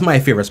 first of all, that's my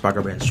favorite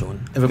Spragga Benz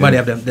tune.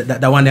 Everybody have them,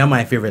 that one they are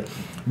my favorite.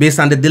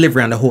 Based on the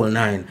delivery and the whole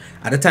nine.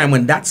 At the time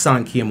when that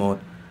song came out,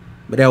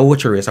 but I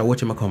watch a race, I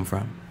watch him come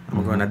from.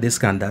 I'm going to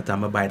discount that, I'm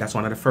going to buy. That's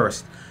one of the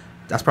first.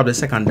 That's probably the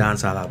second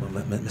dancehall album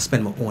I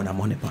spend my own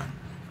money on.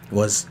 It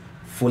was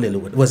fully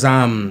loaded. It was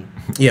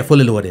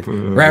fully loaded.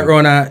 Right,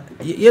 Rona,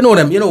 you know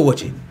them, you know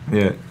what you.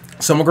 Yeah.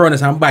 So I'm going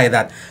to buy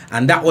that.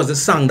 And that was a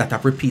song that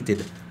I've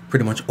repeated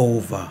pretty much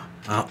over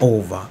and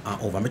over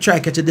and over. I try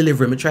to catch a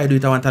delivery, I try to do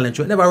it on talent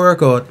show. It never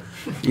work out.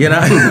 You know?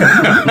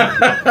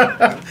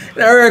 It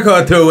never work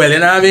out too well, you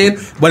know what I mean?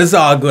 But it's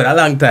all good. A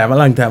long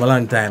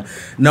time.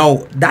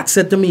 Now, that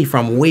said to me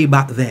from way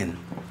back then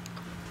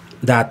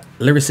that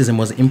lyricism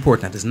was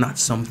important. It's not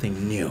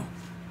something new.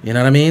 You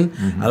know what I mean?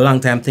 A long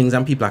time things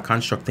and people are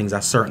construct things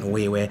a certain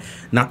way where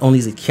not only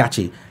is it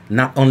catchy,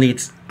 not only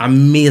it's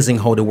amazing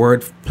how the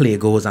word play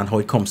goes and how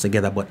it comes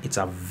together, but it's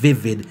a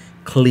vivid,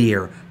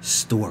 clear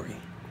story.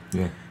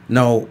 Yeah.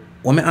 Now,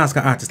 when I ask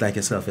an artist like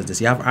yourself is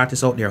this, you have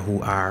artists out there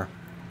who are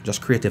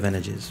just creative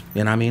energies.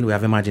 You know what I mean? We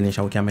have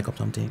imagination, we can make up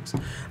some things.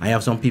 I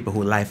have some people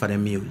who life for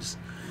them muse.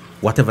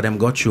 Whatever them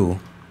go through,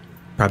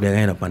 probably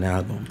end up on the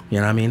album. You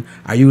know what I mean?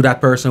 Are you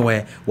that person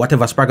where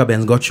whatever Spragga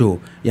Benz got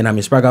through, you know what I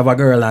mean? Spragga have a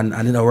girl and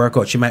it don't work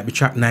out, she might be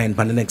track 9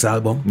 on the next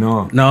album?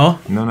 No. No?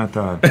 None at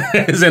all.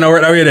 Is it not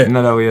work that way there?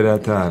 Not that way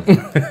at all.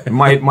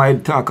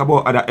 might talk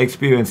about other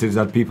experiences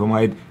that people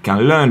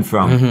can learn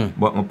from,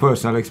 but my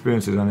personal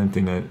experiences and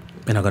anything that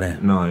You're not gonna.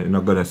 No, you're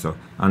not good so.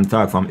 And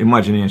talk from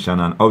imagination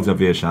and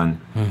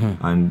observation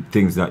and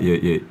things that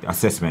you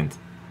assessment.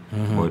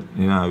 But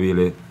you know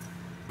really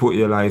put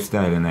your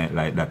lifestyle in it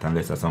like that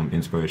unless there's some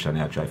inspiration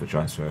you try to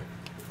transfer.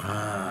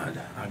 I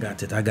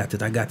got it. And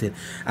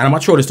I'm gonna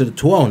throw this to the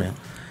two now.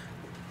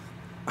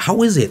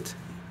 How is it?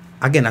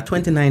 Again, a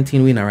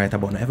 2019 winner right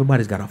about now,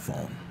 everybody's got a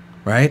phone,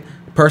 right?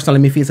 Personally,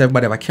 me feels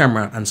everybody have a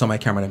camera and some of my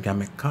camera them can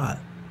make a call.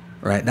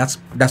 Right? That's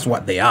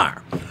what they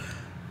are.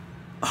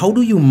 How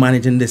do you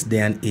manage in this day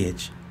and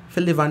age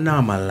to live a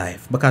normal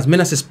life? Because me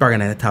not say Spragga in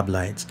the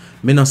tabloids.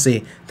 Me not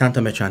say Tanto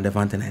and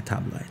Devonte in the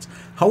tabloids.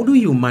 How do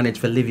you manage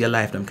to live your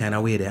life them kind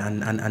of way there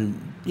and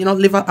you know,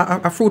 live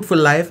a fruitful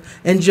life,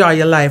 enjoy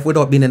your life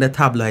without being in the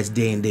tabloids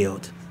day in, day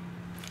out?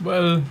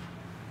 Well,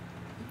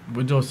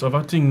 we just have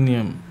a thing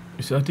name.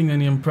 You see a thing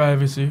named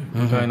privacy.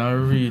 We kind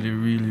of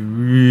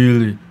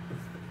really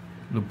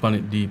look on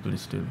it deeply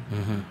still.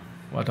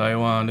 What I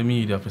want the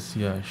media to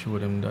see, I show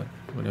them that.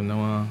 But them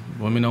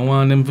don't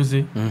want them to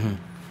see.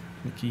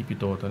 We keep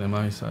it out of them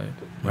eyesight.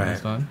 You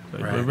understand?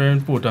 Like very, very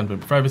important.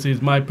 But privacy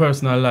is my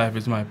personal life.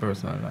 It's my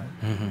personal life.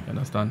 You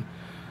understand?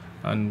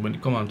 And when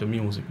it comes on to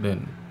music,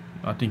 then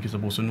I think you're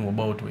supposed to know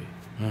about it.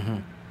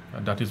 And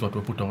that is what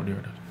we put out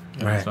there.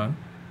 You understand?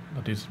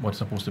 That is what's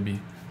supposed to be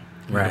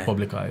in the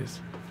public eyes.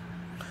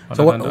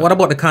 So what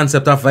about the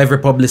concept of every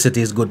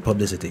publicity is good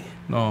publicity?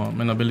 No, I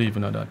don't believe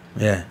in that.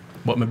 Yeah.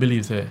 But I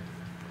believe that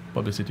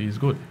publicity is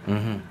good.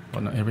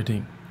 But not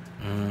everything.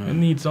 You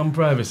need some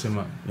privacy,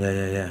 man.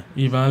 Yeah.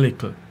 Even a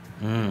little.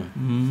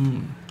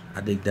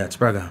 I dig that.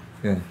 Spragga.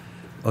 Yeah.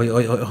 How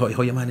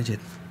you manage it?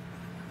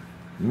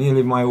 Me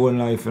live my own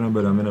life, you know,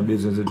 brother. I'm in a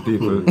business with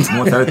people.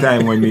 Most of the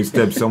time when we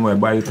step somewhere,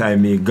 by the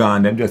time me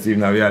gone, them just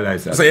even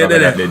realize that. So you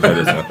did it? They do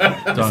this. So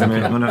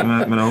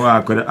I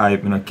walk with the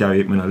hype, I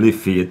carry it, I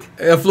lift it.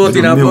 You're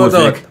floating and float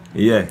out.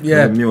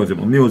 Yeah.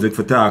 Music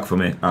for talk for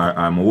me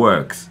are my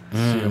works.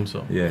 Same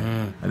so. Yeah.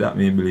 And that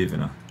me believe, you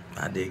know.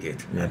 I dig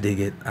it. Yeah.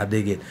 I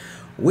dig it.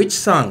 Which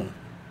song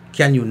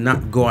can you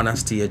not go on a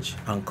stage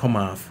and come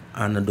off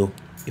and do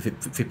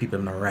if people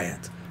in a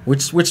riot?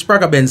 Which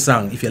Spragga Benz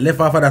song, if you left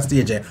off of that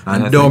stage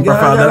and don't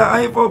perform that?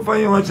 I hope for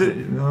you,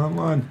 no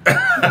man.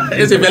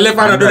 Yes, if you left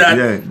off and do that?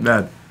 Yeah,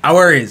 that. I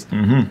worries.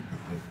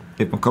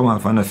 If I come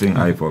off and I sing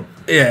hype-up.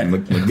 Yeah.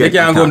 You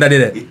can't go on that,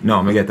 did it?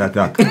 No, I get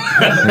attacked. You know?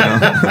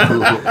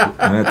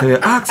 And I tell you,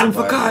 ask him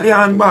for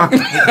Cardian back. You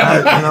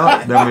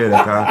know, them way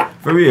they call.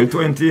 For real,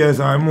 20 years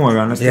or more,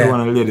 and I still one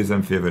of the ladies'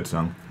 favorite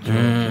song. True.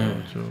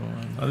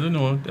 I don't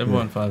know,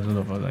 everyone falls in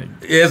love with like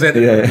yes, it.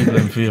 people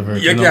in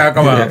favorite. You can't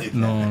come out.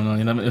 No,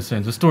 you know what I'm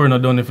saying? The story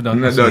not done if you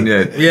don't Not done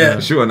yet. Yeah.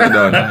 Sure not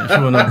done.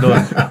 Sure not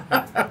done.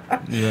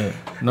 Yeah.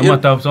 No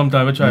matter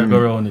sometimes I try to go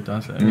around it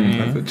and say,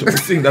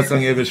 Sing that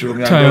song every show.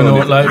 trying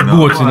out like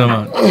goats in the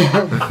man.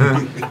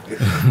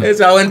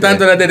 So when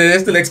Tanto did it, they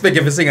still expect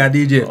you to sing and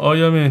DJ. Oh,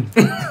 you mean?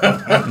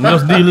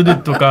 Just deal with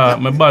it, because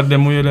my bad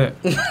them way there.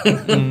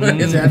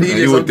 You say a DJ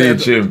You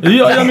sometimes. teach him.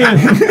 Yeah, you mean?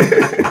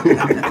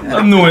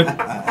 I know it.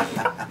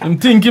 I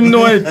think him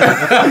know it.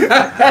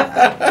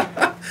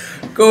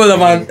 Cool,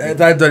 man.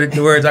 Tanto,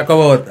 the words that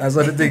come out. That's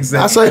what the thing says.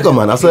 That's how it come,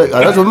 man. That's what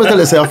I tell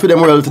you, say, I feel them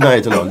well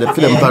tonight, you know. They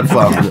feel them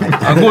platform.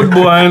 A good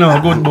boy, you know,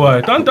 good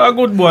boy. Tanto a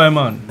good boy,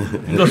 man.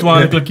 You just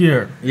want to click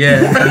here.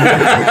 Yeah.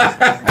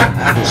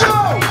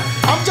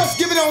 I'm just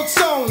giving out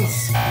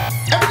songs.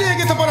 Every day I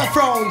get up on a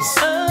frowns.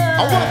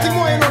 I want him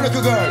more, you know,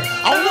 little girl.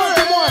 I want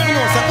him more, you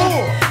know, say,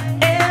 oh.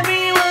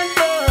 Everyone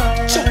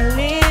falls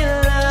in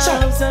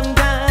love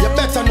sometimes. You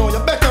better know, you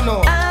better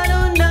know. I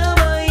don't know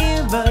about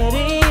you, but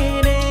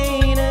it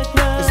ain't a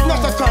crime. It's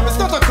not a crime, it's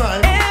not a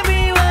crime.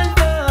 Everyone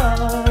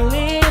falls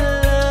in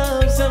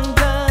love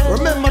sometimes.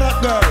 Remember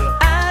that girl.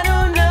 I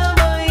don't know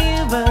about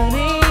you, but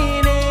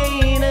it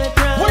ain't a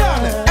crime. Hold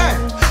on, hey.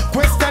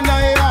 Question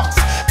I ask.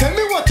 Tell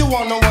me what you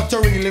wanna, what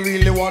you really,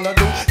 really wanna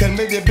do. Tell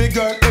me, baby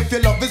girl, if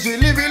your love is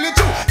really, really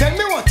true. Tell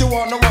me what you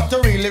wanna, what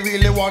you really,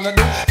 really wanna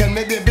do. Tell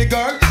me, baby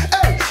girl,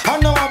 hey. I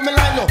know I'm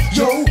like, no,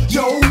 yo,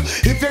 yo.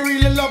 If you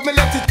really love me,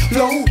 let it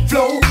flow,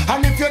 flow.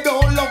 And if you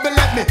don't love me,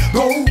 let me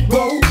go,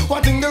 go.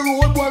 What in the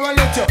road, boy, I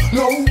let you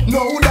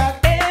know that.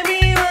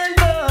 Everyone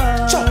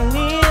falls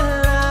in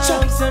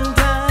love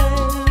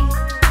sometimes.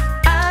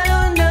 I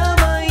don't know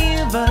about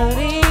you, but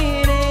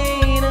it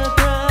ain't a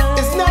crime.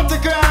 It's not a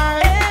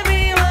crime.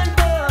 Everyone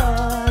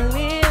falls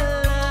in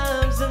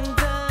love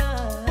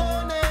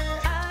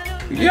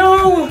sometimes.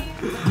 Yo!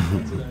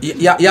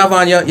 You have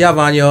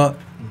on your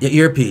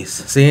earpiece,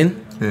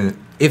 seeing? Yeah.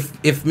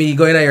 If me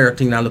go in your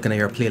thing and looking at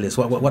your playlist,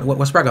 what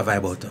Spragga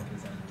vibe out to?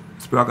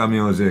 Spragga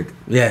music.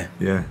 Yeah.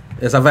 Yeah.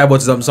 It's a vibe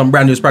out to some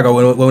brand new Spragga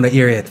we want to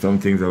hear it. Some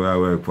things that I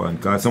work on.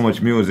 Cause so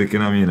much music, you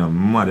know what I mean?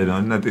 I'm mad, you know,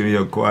 not even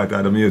your quarter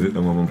of the music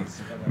no more.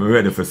 I'm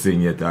ready for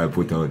sing yet, I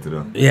put out, you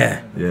know.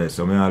 Yeah. Yeah,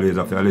 so I always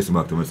have to listen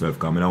back to myself,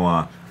 because I don't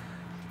want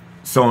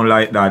sound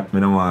like that, I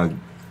don't want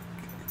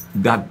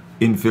that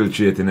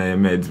infiltrating in your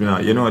meds.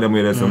 You know them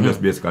way that I'm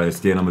just basically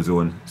staying on my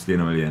zone, staying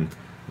on my lane,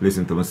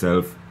 listen to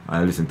myself,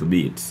 and listen to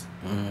beats.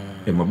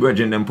 If my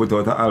brethren them put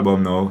out an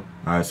album now,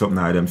 or something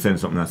like them send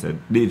something and said,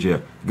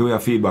 DJ, give me a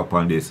feedback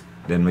on this,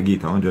 then I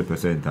get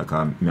 100%, because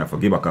I have to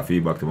give back a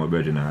feedback to my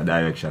brethren in a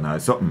direction or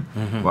something.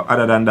 But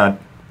other than that,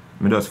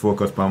 I just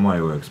focus on my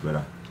works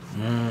better.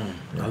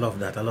 I love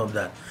that.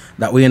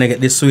 That way you get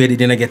this way, you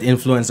didn't get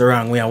influenced the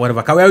wrong way and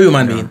whatever. Cause where are you,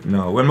 man, being?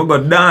 No, when I go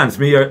dance,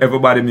 me hear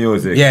everybody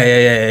music.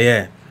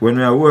 Yeah. When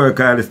I work,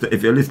 I listen,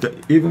 if you listen,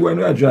 even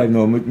when I drive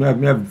now, I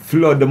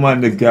flood the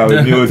man the car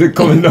with music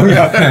coming down here.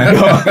 I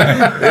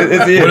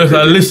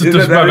listen to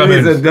Spragga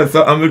Benz.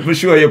 I'm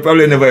sure you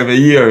probably never ever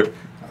hear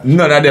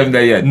none of them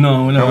there yet.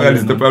 No. I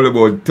listen to probably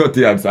about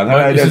 30 and songs.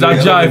 This is a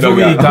jive for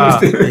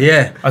me,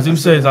 Yeah. as him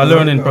says, a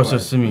learning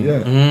process to me.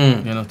 Yeah.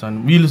 You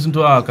understand? We listen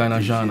to all kind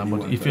of genre,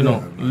 but if you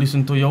don't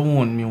listen to your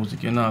own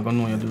music, you're not gonna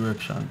know your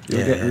direction. You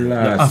get You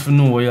lost. have to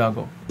know where you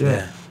go.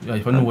 Yeah. Yeah,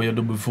 if you know what you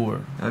do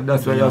before. And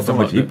that's why you have so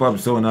much hip hop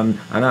sound and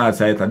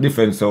outside a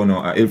different sound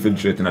now,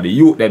 infiltrating of the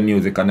youth them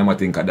music, and them I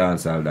think of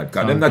dance all that.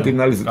 Because them not even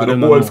listen to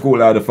the old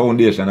school or the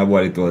foundation of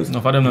what it was.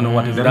 No, for them don't know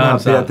what is Them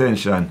not dance. pay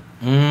attention.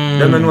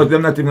 Them don't know,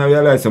 them not even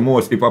realize the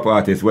most hip hop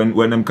artists when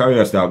them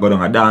career start go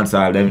down a dance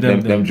hall, them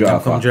draw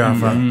Come for. draw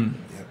from.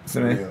 See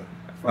me?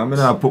 I'm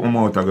gonna put my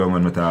mouth around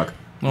when I talk.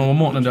 No,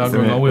 I'm out there See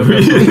going me? away.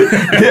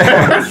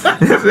 Yeah.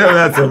 See what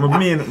I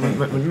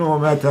know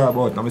what I talk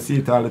about, I see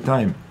it all the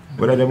time.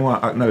 Whether they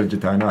want to acknowledge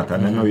it or not,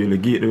 and they don't really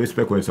get the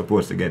respect what you're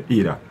supposed to get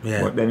either.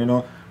 Yeah. But then, you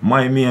know,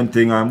 my main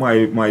thing and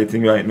my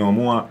thing right now,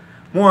 more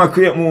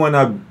create more on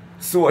a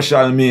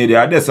social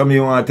media. That's something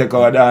you want to take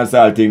our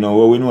dancehall thing now,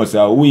 where we know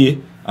so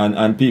we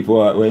and people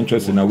are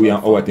interested in we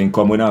and our thing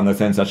come. We don't have no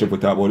censorship to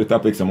talk about the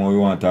topics and what we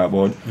want to talk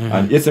about.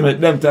 And yes, I make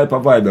them type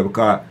of vibe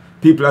because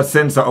people are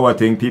censor our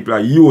thing, people are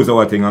use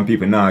our thing, and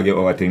people now get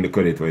our thing the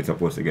credit where it's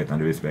supposed to get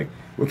and the respect.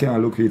 We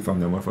can't look it from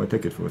them, we have to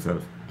take it for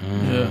ourselves.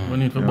 Yeah, we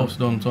need to bust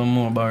down some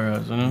more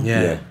barriers, you know?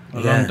 Yeah. A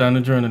long time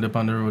the journey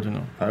upon the road, you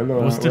know. I know.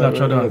 We still have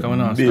to down,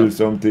 coming on. Build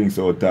something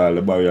so tall,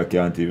 the barrier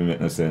can't even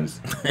make no sense.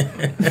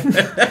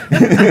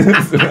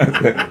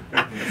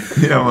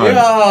 Yeah, man.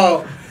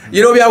 Yo!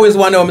 You know, we always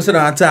wonder when we sit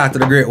down and talk to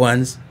the great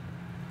ones.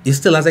 You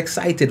still as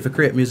excited for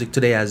create music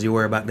today as you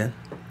were back then?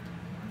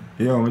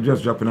 Yeah, we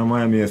just dropping in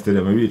Miami yesterday.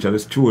 I reached out the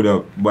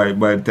studio by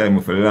the time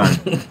of the land.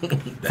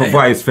 For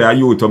voice for a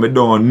youth, I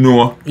don't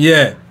know.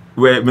 Yeah.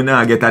 Where I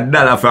not get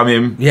 $1 from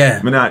him.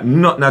 Yeah. I not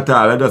nothing at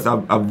all. I just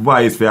have a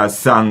voice for a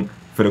song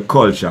for the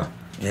culture.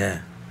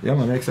 Yeah. Yeah,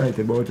 man, I'm excited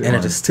about it. And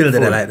man. it's still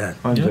there like that.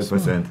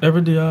 100%.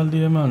 Every day, all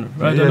day, man.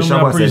 Right Yeah, now,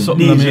 Shabba pre said,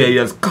 something. DJ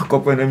just cock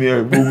up on them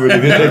here, boom with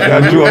it, you take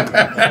a joke.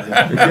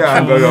 You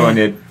can't go around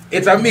it.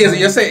 It's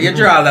amazing. You say you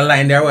draw the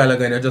line there a while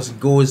ago, and it just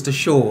goes to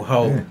show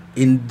how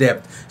in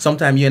depth.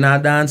 Sometimes you're in a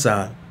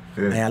dancer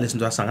and you listen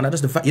to a song, and you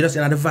just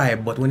in the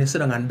vibe. But when you sit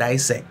down and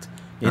dissect,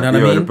 you know what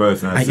I mean?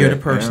 And you're the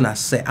person that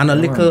say. And a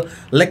little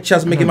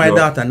lectures making my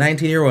daughter,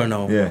 19-year-old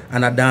now,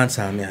 and a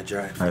dancer me a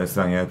drive. I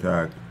sang your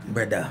talk.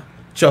 Brother,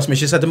 Trust me,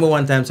 she said to me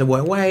one time, say,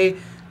 boy, why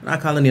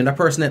not calling him? The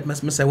person that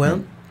must say,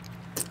 well,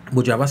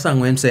 but you have a song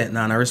where him say,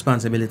 nah, no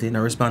responsibility,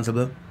 no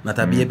responsible, not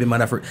a baby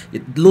mother for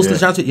lose the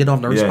chance, you don't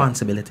have no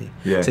responsibility.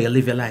 Yeah. So you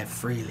live your life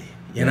freely.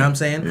 You know what I'm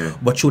saying? Yeah.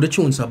 But through the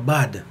tunes are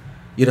bad.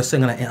 You're just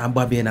singing and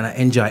Bobby and I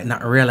enjoy it,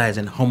 not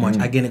realizing how much.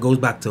 Again, it goes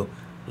back to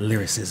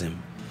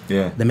lyricism.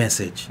 Yeah. The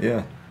message.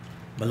 Yeah.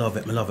 I love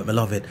it, I love it, I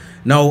love it.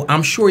 Now,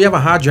 I'm sure you have a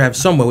hard drive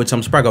somewhere with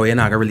some Spragga you're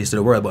not going to release to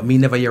the world, but me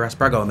never hear a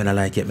Spragga I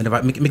like it.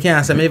 Me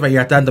can't say me never hear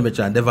a Tanto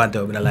and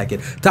Devonte I like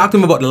it. Talk to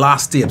me about the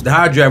last tapes, the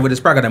hard drive with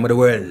the Spragga with the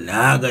world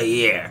not going to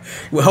hear.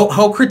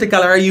 How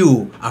critical are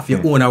you of your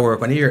own work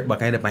when you hear it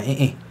back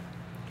and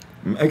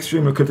I'm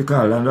extremely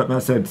critical, and that I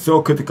said,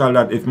 so critical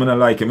that if I don't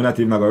like it, I'm not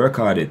even going to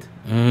record it.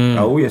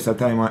 I waste of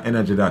time and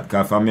energy that,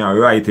 because for me I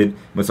write it,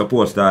 I'm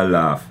supposed to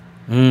laugh.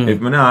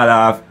 If I not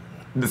laugh,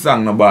 the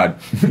song not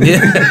bad. So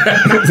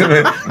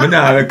I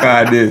not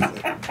record this.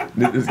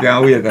 This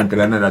can wait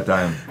until another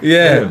time.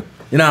 Yeah.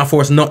 You not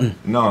force nothing.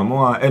 No,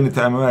 more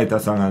anytime I write a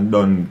song and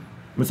done,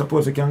 I'm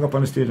supposed to can go up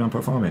on the stage and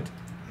perform it.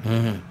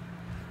 And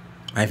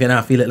if you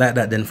not feel it like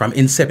that, then from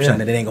inception,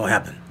 then it ain't going to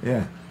happen.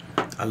 Yeah.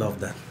 I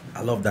love that.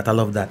 I love that. I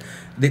love that.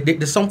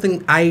 There's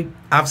something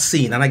I've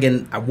seen, and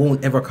again, I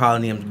won't ever call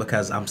names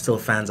because I'm still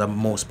fans of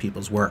most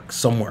people's work,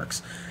 some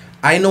works.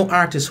 I know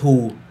artists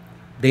who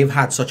they've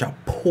had such a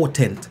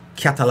potent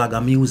catalog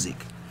of music,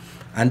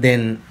 and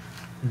then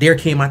there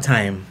came a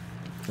time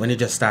when it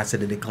just starts to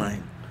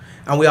decline.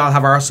 And we all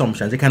have our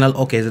assumptions. They kind of,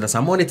 okay, is it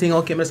a money thing?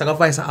 Okay, I'm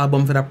sacrifice an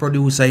album for the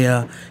producer,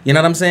 yeah. You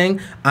know what I'm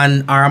saying?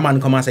 And our man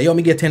come and say, yo,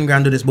 me get 10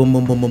 grand to this, boom,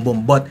 boom, boom, boom,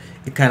 boom. But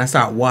it kind of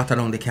start water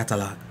down the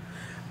catalog.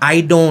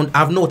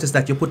 I've noticed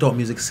that you put out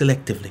music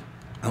selectively.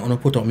 I want to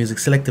put out music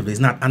selectively. It's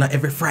not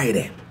every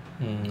Friday.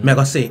 I'm going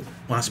to say,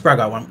 one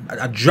Spragga,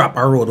 I drop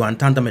a road, one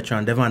Tanto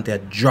and Devonte, I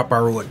drop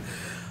a road.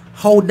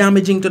 How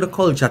damaging to the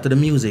culture, to the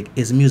music,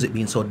 is music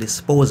being so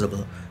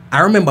disposable? I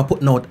remember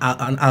putting out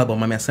an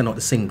album and I sent out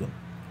the single.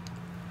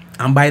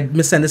 And by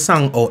me send the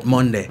song out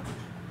Monday,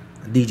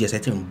 the DJ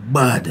said to him,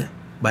 bad.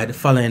 By the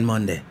following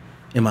Monday,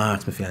 he might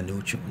ask me for a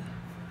new tune.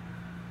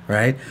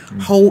 Right?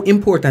 How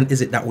important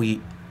is it that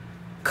we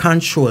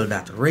control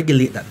that,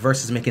 regulate that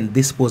versus making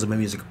disposable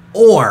music?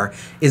 Or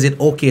is it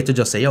okay to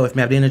just say, yo, if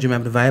I have the energy, I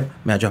have the vibe,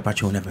 I drop a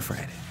tune every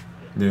Friday?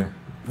 Yeah.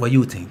 What do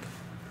you think?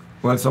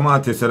 Well, some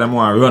artists say they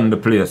want to run the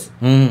place.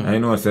 I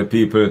know say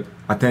people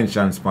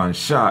attention span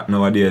short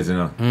nowadays, you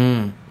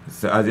know.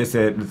 So as you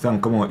said, the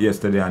song come out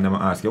yesterday and them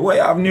ask you, what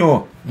you have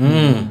new?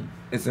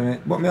 You say,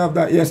 but me have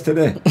that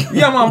yesterday.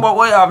 Yeah man, but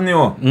what you have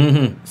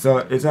new? So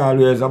it's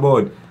always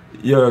about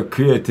your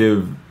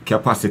creative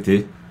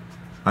capacity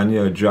and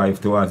your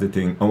drive towards the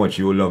thing, how much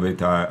you love it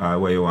or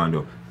what you want to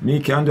do. Me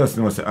can just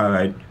know say,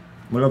 alright,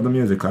 I love the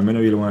music and I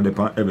don't really want to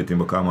depend on everything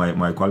because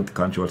my quality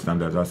control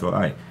standards are so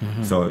high.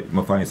 So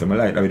I find some I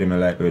like the rhythm,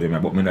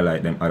 but I don't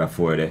like them other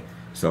four there.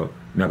 So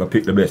I'm going to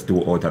pick the best two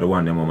out of the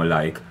one them I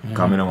like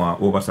because I don't want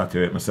to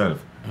oversaturate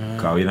myself.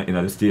 Because we're not in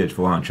the stage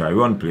for one try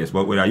run place.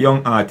 But with a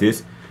young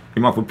artist, he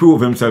must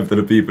prove himself to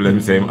the people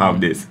and say him have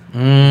this. He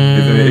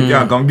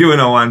can't come giving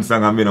a one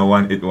song and be a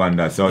one hit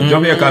wonder. So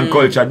Jamaican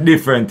culture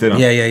different, you know.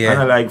 Yeah. And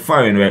I like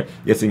foreign where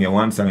you sing your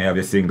one song, you have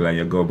your single and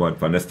you go about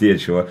from the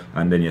stage show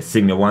and then you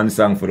sing the one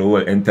song for the whole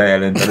entire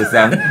length of the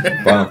song.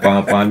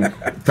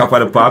 Top of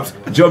the pops.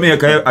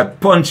 Jamaica a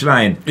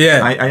punchline.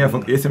 Yeah.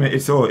 And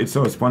it's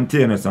so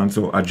spontaneous and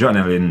so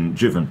adrenaline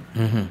driven.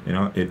 You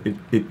know,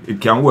 it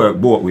can work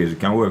both ways. It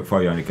can work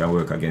for you and it can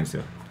work against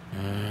you.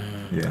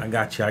 Yeah. I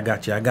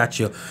got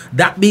you.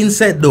 That being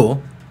said,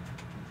 though,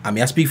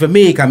 I speak for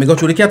me, because I go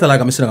through the catalog,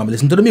 I'm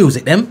listen to the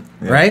music,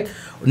 right?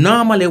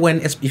 Normally,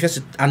 when if it's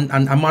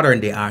a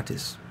modern day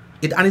artist,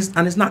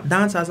 and it's not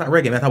dance, it's not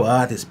reggae, it's about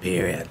artist,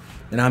 period.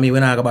 You know what I mean?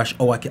 When I go back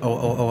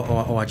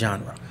our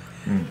genre.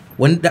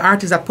 When the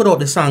artists that put out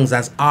the songs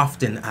as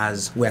often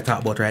as we're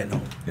talking about right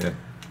now,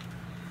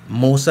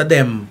 most of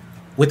them,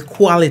 with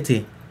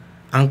quality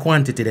and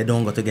quantity, they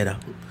don't go together.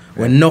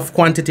 When enough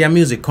quantity of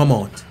music come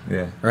out,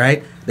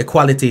 right? The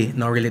quality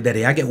not really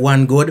there. I get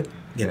one good,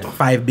 get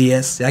 5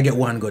 BS, I get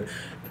one good.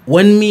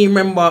 When me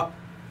remember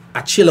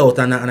I chill out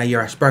and I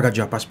hear a Spragga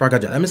drop.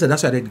 Let me say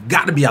that's why there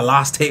got to be a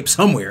last tape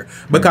somewhere.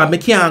 Because me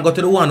can't go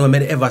to the one where me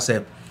ever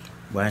say,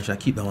 why should I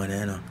keep the one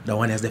there, you know? The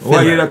one is the filler.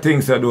 Why you the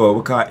things I do?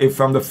 Because if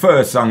from the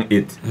first song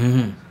it,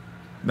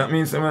 that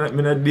means I'm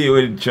not deal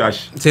with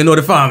trash. So you know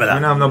the formula. I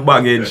don't have no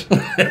baggage.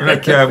 I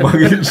don't carry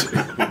baggage.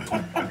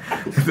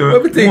 So,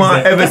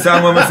 every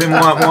song when I sing,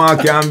 more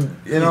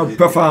can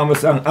perform a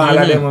song. All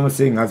of them when I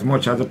sing as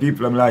much as the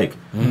people I'm like.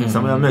 So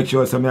I make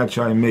sure I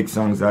try and make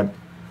songs that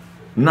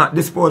not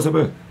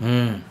disposable.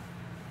 I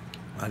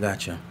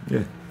got you.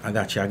 Yeah. I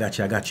got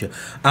you.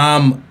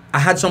 I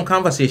had some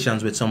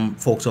conversations with some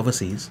folks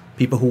overseas,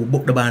 people who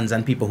book the bands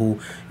and people who,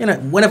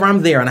 whenever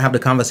I'm there and I have the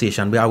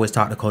conversation, we always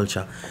talk the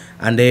culture.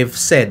 And they've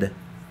said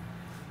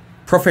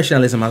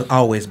professionalism has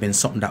always been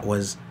something that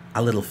was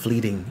a little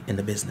fleeting in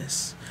the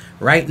business.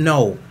 Right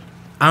now,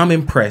 I'm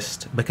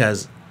impressed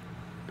because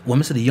when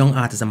we see the young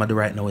artists I'm do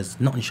right now is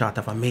nothing short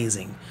of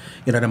amazing.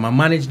 Them I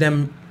manage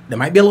them they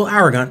might be a little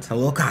arrogant, a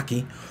little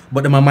cocky,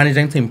 but they're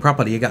managing things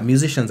properly. You got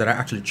musicians that are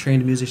actually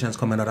trained musicians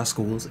coming out of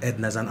schools,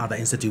 Ednas and other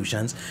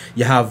institutions.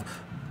 You have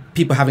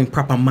people having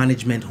proper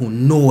management who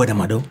know what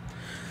they do.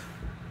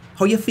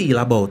 How you feel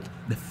about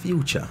the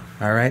future?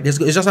 All right, it's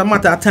just a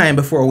matter of time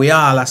before we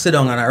all sit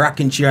down on a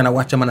rocking chair and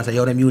watch them and say,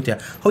 yo, them youth here.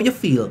 How you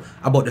feel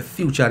about the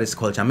future of this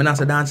culture? I mean,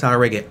 as a dancehall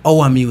reggae,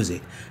 our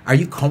music. Are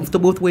you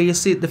comfortable with where you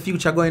see the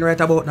future going right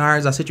about now, or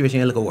is a situation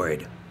you look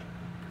worried?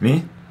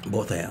 Me?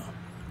 Both of you.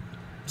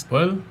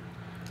 Well,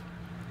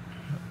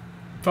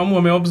 from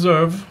what I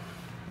observe,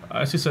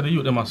 I see the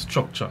youth them a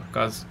structure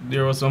because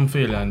there was some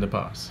failure in the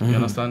past. You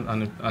understand?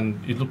 And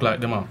it look like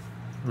them a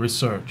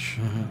research.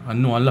 I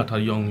know a lot of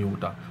young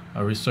youth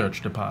are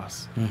research the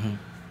past.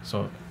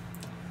 So,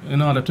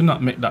 in order to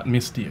not make that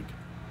mistake,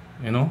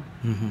 you know,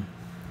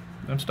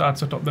 them start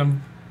set up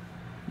them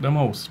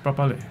house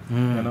properly. You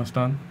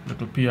understand?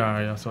 Little PR,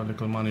 yeah, so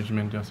little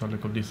management, yeah, so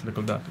little this,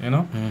 little that, you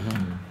know?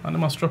 And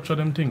them a structure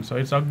them things. So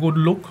it's a good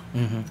look.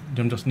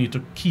 Them just need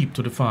to keep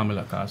to the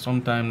formula, because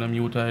sometimes them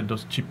youth are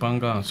just chip and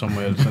gone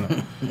somewhere else, you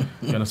know?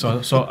 You know,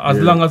 so as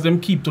long as them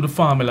keep to the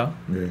formula,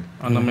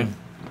 and them make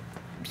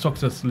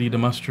success lead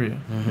them astray.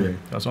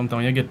 Because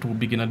sometimes you get too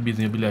big in that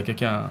business, you be like you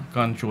can't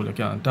control, you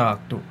can't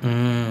talk to.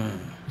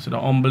 So the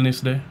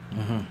humbleness there,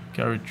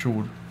 carry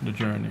through the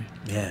journey.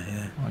 Yeah.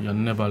 And you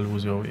never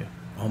lose your way.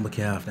 Humble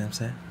calf, them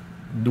say.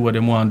 Do what they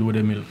want, do what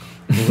they milk.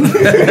 You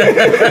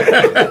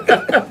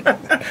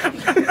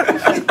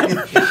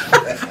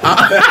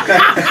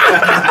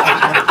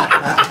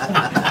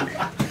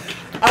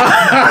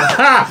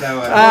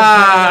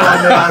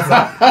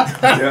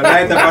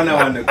light up on that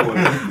one, Nicole.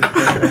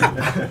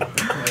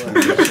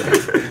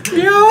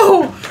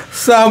 Yo!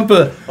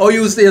 Sample. How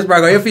you say,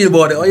 Spragga? How you feel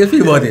about it? How you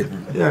feel about it?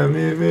 Yeah,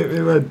 me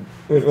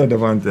what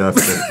Devonte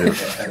aspect.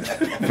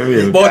 For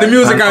real. About the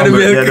music and the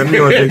milk. Yeah, the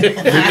music.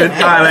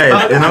 It's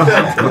alright, you know?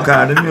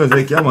 Because the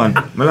music, yeah man.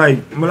 I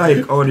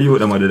like how the youth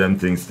them do them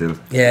things still.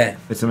 Yeah.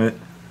 It's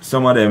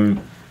some of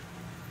them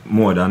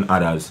more than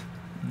others.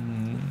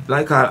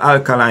 Like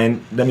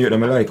Alkaline, them youth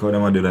them I like how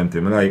them do them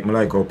thing. I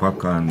like how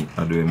Popcorn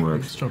are doing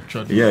work.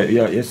 Structured. Yeah,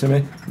 you see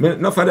me?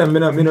 Enough of them,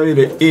 me not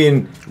really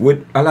in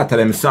with a lot of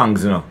them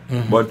songs, you know.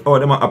 But how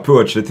them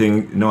approach the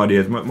thing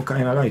nowadays, I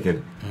kind of like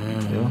it.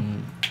 You know?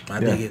 I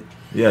dig it.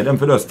 Yeah, them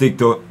for just stick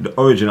to the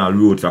original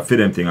roots of for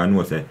them thing and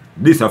know say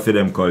this is for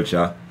them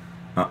culture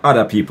and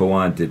other people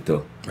want it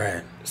to.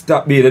 Right.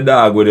 Stop being the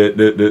dog with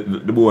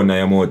the bone in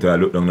your mouth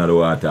and look down at the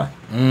water.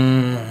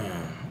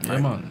 Yeah,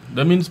 man.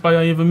 Them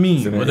inspire even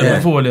me, but them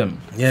before them.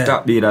 Yeah.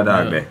 Stop being the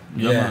dog there.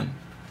 Yeah, man.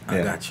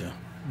 I got you.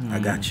 I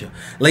got you.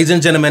 Ladies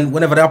and gentlemen,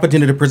 whenever the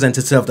opportunity presents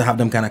itself to have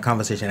them kind of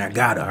conversation, I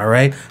got it, all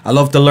right? I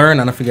love to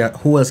learn, and I figure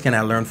who else can I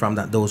learn from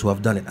that those who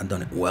have done it and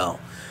done it well.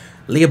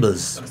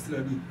 Labels.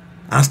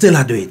 I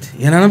still do it.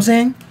 You know what I'm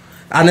saying?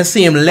 On the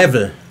same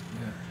level.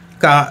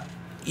 Cause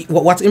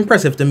what's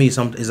impressive to me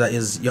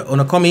is you're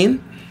gonna come in,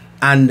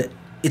 and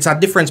it's a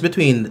difference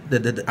between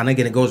and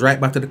again it goes right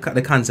back to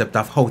the concept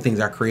of how things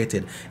are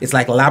created. It's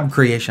like lab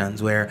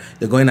creations where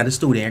you go in at the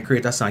studio and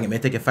create a song. It may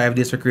take you 5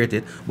 days to create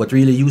it, but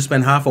really you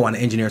spend half hour and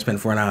the engineer spend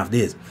 4.5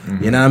 days.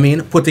 You know what I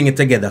mean? Putting it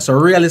together. So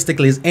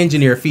realistically, it's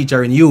engineer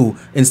featuring you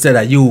instead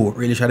of you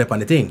really shut up on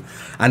the thing.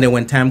 And then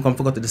when time comes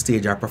to go to the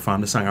stage or perform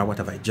the song or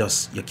whatever,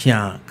 you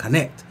can't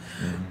connect.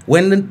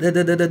 When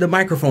the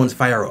microphones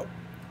fire up,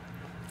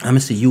 I'm gonna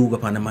see you go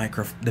up on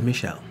the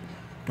Michelle.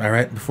 All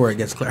right, before it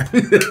gets clear.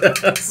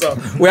 So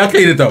we'll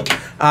clean it up,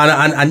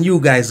 and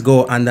you guys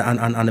go on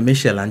the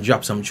Michelle and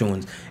drop some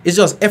tunes. It's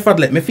just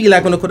effortless. Me feel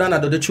like when I could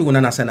do the tune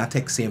and I send a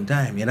text same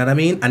time. You know what I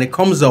mean? And it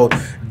comes out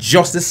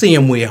just the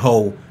same way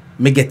how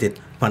me get it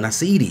on a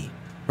CD,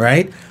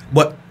 right?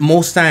 But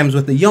most times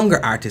with the younger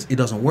artists, it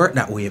doesn't work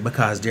that way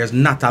because there's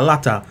not a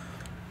lot of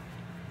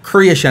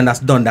creation that's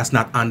done that's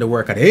not on the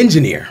work of the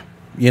engineer.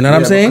 You know what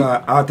I'm saying?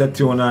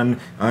 Auto-tune and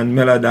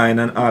Melodyne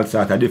and all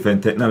sorts of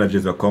different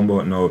technologies that come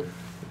out now.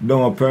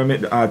 Don't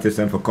permit the artist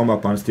and for come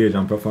up on stage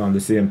and perform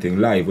the same thing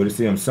live with the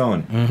same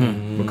sound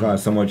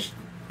because so much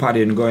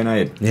padding going on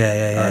it.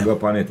 Yeah. I go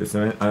up on it.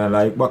 And I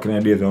like back in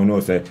the days I know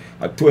say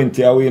a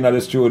 20 away in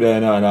the studio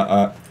and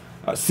a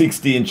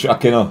 16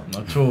 track, you know.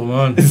 Not true,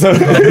 man. So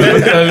the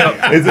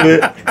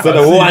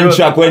one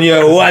track, when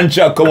you one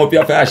track come up, you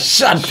have to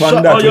shot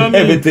from that with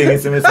everything.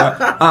 So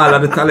all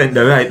of the talent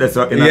there, right? That's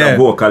in the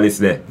vocalist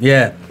there.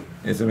 Yeah.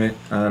 You see me?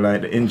 And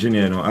like the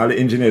engineer, you know, all the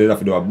engineers have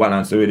to do a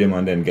balance with him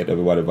and then get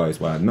everybody voice.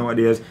 But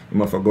nowadays, you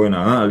must go in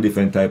on all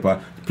different type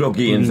of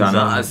plugins and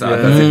all sorts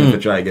of things to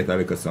try to get a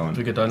little sound.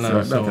 To get a nice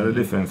so sound. that's the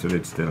difference with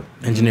it still.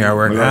 Engineer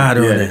work hard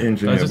on it.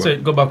 Engineer, as I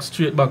said, go back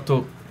straight back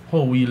to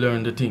how we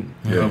learn the thing.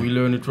 Yeah. We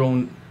learn it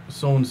around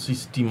sound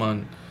system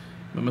and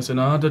I say,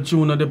 nah, the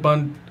tune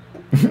depend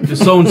the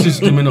sound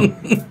system, you know.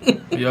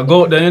 You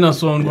go out there in a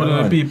sound,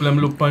 but the people them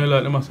look on you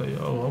like them and say,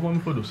 oh, I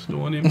want to do this,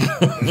 don't want him.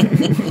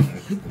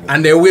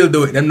 And they will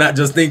do it, they're not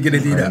just thinking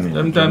it either.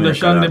 Sometimes they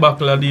shan the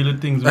buckle deal with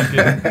things with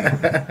you.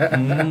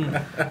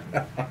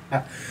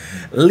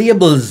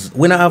 Labels,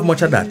 we don't have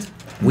much of that.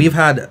 We've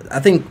had,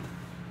 I think,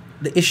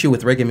 the issue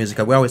with reggae music.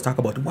 We always talk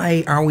about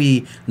why are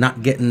we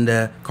not getting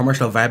the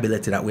commercial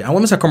viability that way. And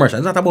when we say commercial,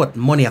 it's not about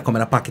money coming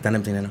in a pocket and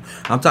everything. You know?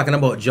 I'm talking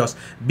about just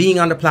being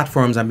on the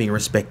platforms and being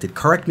respected.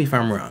 Correct me if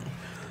I'm wrong.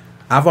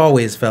 I've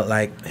always felt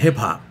like hip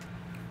hop,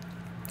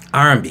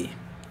 R&B,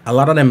 a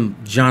lot of them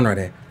genre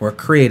there were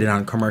created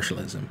on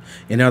commercialism.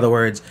 In other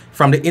words,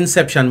 from the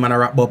inception, man, I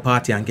rap about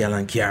party and girl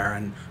and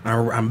car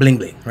and bling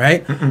bling,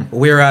 right?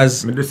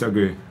 Whereas, I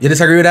disagree. You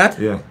disagree with that?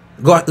 Yeah.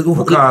 Go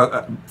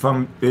Because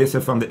from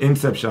the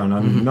inception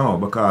and no,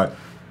 because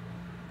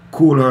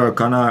Cool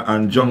Herc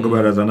and Jungle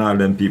Brothers and all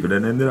them people,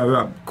 then they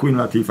rap Queen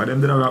Latifah, them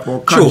they rap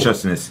about True.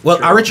 consciousness.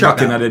 Well, I retract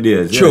back in that. the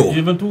days. True. Yeah.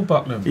 Even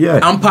Tupac them. Yeah.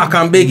 and Pac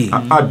and Biggie.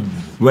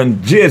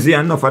 When Jay-Z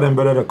and enough of them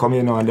brother come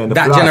in and then the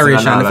That flossing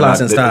generation, and all the of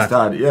flossing that,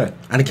 start. yeah.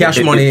 And the cash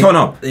It money. turn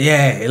up.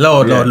 Yeah,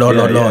 Lord.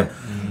 Yeah.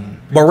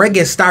 But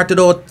reggae started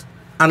out,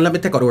 and let me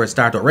take out the word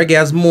start out. Reggae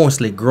has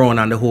mostly grown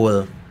on the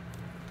whole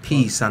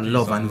peace and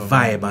love and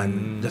vibe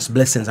and just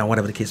blessings and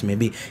whatever the case may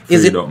be.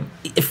 Freedom.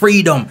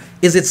 Freedom.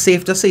 Is it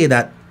safe to say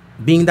that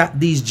being that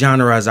these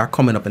genres are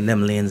coming up in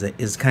them lanes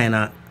is kind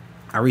of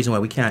a reason why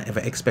we can't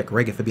ever expect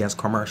reggae to be as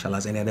commercial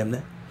as any of them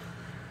there?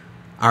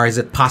 Or is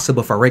it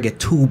possible for reggae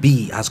to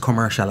be as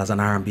commercial as an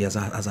R&B as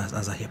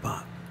a hip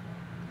hop?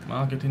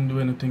 Marketing do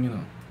anything, you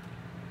know.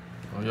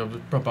 Or you have the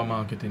proper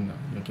marketing now.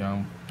 You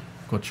can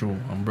go through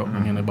and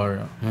bring in the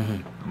barrier.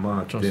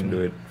 Marketing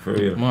do it for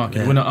real.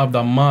 Market. We don't have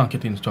that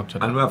marketing structure.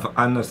 And we have to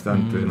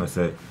understand too, you know,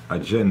 say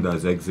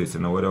agendas exist,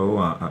 you know, whether we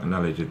want to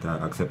acknowledge it or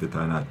accept it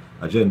or not.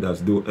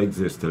 Agendas do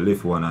exist to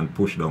lift one and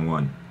push down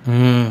one.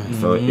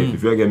 So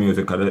if you get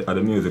music,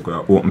 the music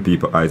will open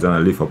people's eyes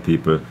and lift up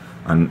people,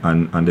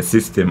 and the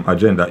system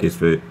agenda is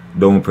to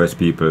down press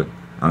people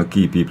and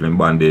keep people in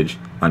bondage,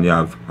 and you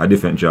have a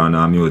different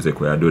genre of music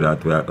where I do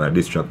that, where I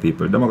distract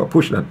people. They're going to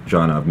push that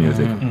genre of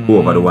music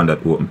over the one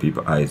that open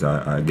people's eyes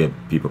or get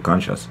people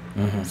conscious.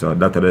 So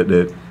that's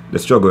the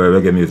struggle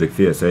with reggae music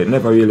face. So it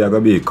never really going to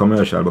be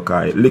commercial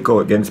because it lick out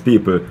against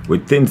people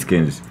with thin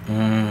skins.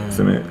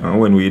 So and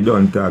when we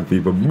don't talk,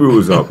 people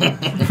bruise up. When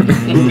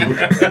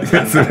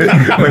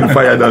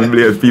fire done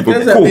blaze, people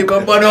cook.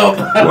 People burn up.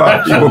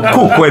 Wow, people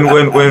cook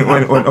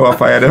when our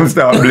fire them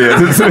start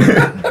blaze.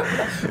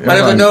 But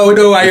if no,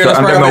 why you're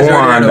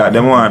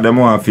and them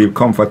want to feel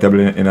comfortable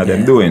in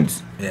them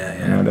doings. Yeah.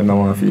 You know, they don't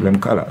want to feel them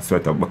color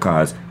sweat up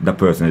because the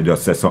person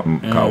just says something.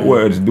 Because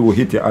words do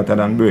hit you harder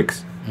than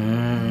bricks.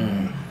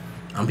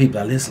 And people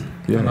are listening.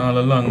 Yeah. And all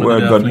along,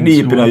 Words got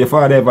deep, you know. Your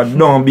father ever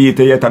don't beat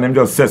you yet and him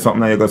just says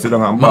something and you go sit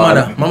down and ball.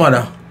 My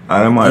mother.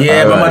 My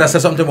mother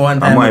said something one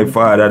time. And my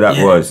father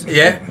that was.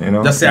 Yeah. You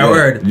know? Just say a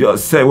word.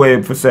 Just say what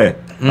you say.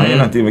 And you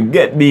not even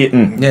get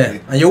beaten. Yeah.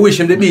 And you wish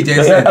him to beat you.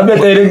 I bet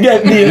they didn't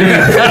get beaten.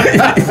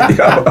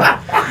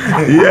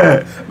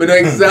 Yeah. But know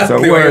exactly so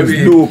what you words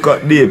mean. do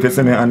cut deep,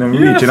 isn't it? And them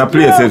reaching a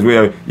places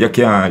where you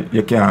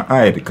can't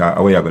hide because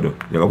what you gonna do?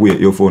 You gotta wait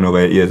your phone over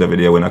your ears every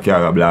day when a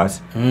car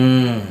blast.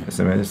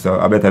 So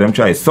I better them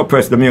try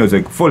suppress the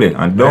music fully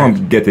and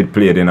don't get it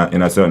played in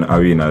a certain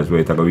arenas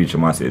where it will reach the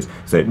masses.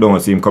 So it don't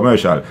seem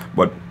commercial.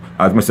 But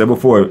as I said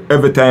before,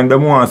 every time they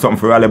want something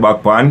for rally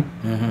back pan,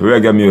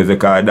 reggae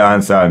music or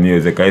dancehall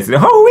music, I say,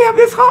 oh, we have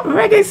this hot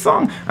reggae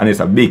song. And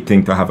it's a big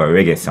thing to have a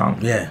reggae song.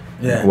 Yeah.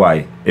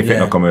 Why? If it's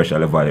not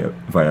commercially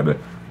viable.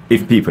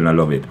 If people don't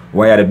love it.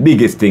 Why are the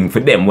biggest thing for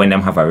them when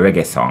them have a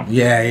reggae song?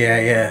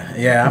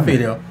 Yeah, I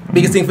feel you.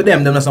 Biggest thing for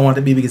them doesn't want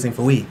to be biggest thing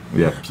for we.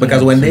 Yeah.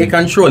 Because when they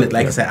control it,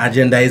 like I said,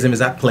 agendaism is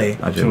at play.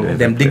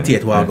 Them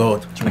dictate what go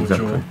out.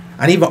 Exactly.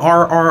 And even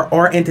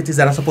our entities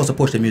that are supposed to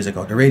push the music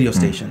out, the radio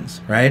stations,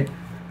 right?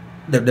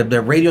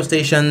 The radio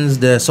stations,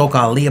 the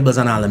so-called labels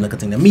and all them little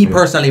things. Me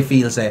personally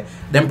feel say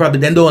them probably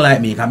don't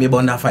like me, can be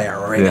burn that fire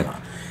already. Yeah.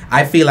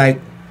 I feel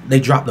like they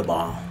drop the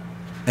ball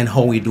and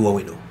how we do what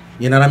we do.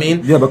 You know what I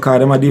mean? Yeah, because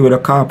them are deal with a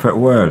corporate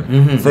world.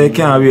 So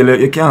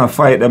you can't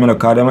fight them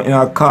because them in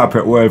a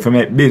corporate world for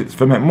make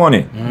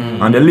money.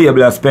 And the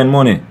label spend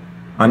money.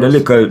 And the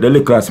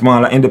little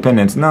smaller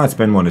independents not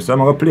spend money. So I'm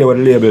going to play with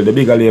the label, the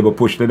bigger label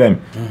push to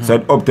them. So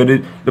it's up to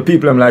the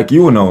people them like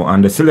you now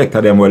and the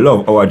selector them will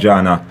love our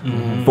genre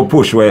for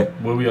push where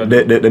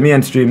the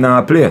mainstream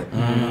now play.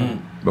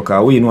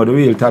 Because we know the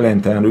real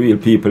talent and the real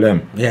people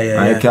them.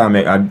 And you can't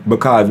make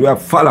because we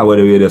have follow what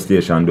the radio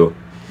station do.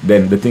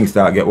 Then the things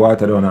start get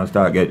watered down and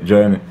start get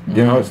journey.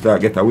 You know,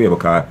 start get away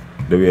because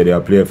the way they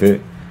play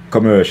for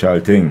commercial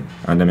thing,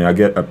 and then I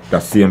get the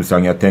same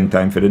song 10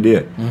 times for the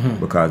day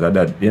because of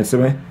that. You see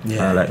me?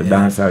 I like the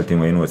dancehall thing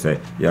where you know say,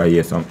 yeah,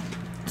 hear some.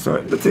 So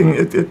the thing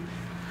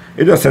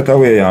it just set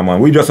away, yeah,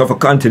 man. We just have to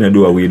continue to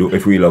do what we do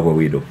if we love what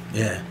we do.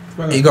 Yeah.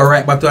 You go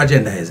right back to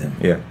agendaism.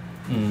 Yeah.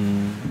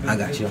 I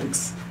got you.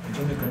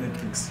 Jamaica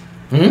Netflix.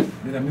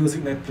 Did a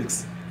music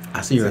Netflix. I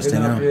see your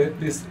thing now.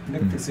 This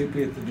Netflix, you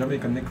play the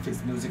Jamaica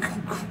Netflix music.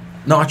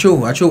 No,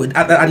 true.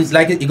 And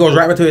like it goes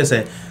right back to it.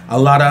 Say a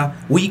lot of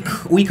we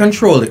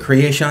control the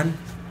creation,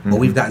 but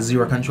we've got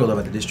zero control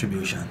over the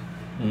distribution.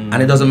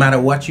 And it doesn't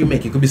matter what you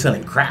make. You could be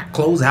selling crack,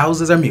 clothes,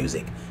 houses, or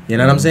music. You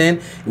know what I'm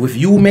saying? If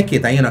you make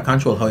it and you don't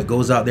control how it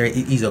goes out there, it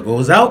either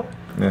goes out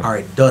or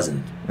it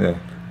doesn't. Yeah.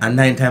 And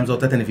 9 times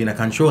out of 10, if you don't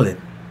control it,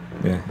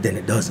 then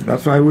it doesn't.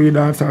 That's why we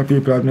dancehall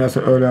people, as I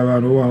said earlier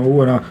on, we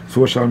want a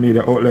social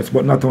media outlets,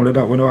 but not only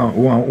that, we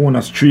want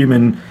a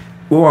streaming,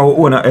 we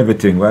want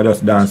everything. We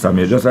just dance on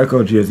me. Just like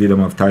how Jay-Z them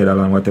have Tidal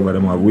and whatever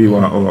them have, we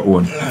want our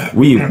own.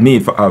 We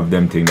need to have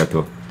them things that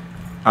too.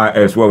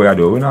 Else what we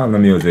do, we don't have no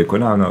music, we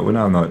don't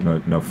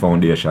have no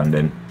foundation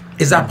then.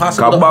 Is that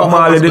possible? Bob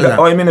Marley did that.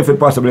 I mean, if it's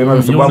possible,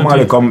 Bob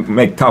Marley come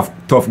make tough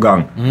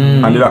gang,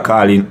 and they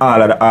call in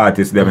all of the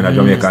artists them in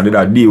Jamaica, and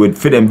they deal with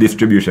for them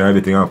distribution and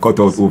everything, and cut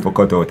out who for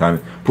cut out and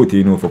put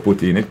in who for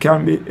put in. It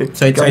can be. It's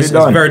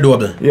very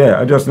doable.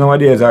 Yeah, just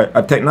nowadays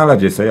a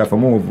technology, so you have to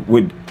move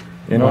with,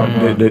 you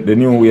know, the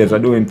new ways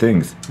of doing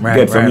things.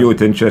 Get some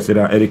youth interested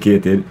and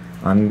educated,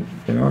 and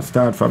you know,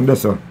 start from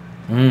this. So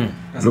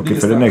looking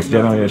for the next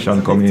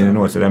generation coming in, you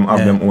know, so them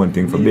have them own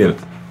thing for build.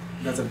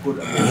 That's a good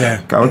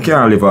idea. Cause we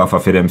can't live off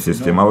of them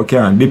system, and we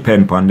can't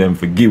depend on them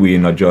for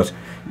giving or just.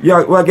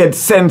 Yeah, we get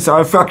cents or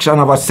a fraction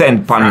of a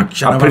cent pan.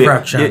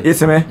 Fraction. You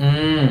see me?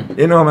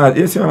 You know what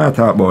I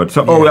talk about.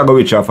 So how we are going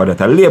to reach off of that?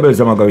 The labels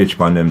them are going to reach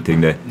on them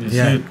thing there.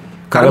 Yeah.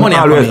 Cause them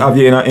always have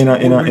you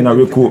in a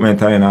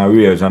recruitment and in a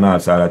raise and all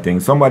sort of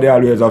things. Somebody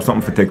always have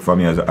something to take from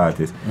you as an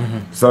artist.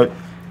 So,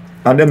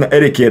 and then they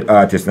educate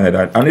artists like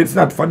that. And it's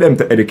not for them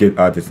to educate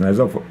artists, it's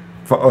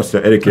for us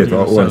to educate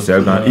our own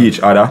selves and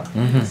each other.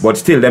 But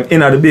still, them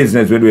in the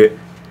business with we,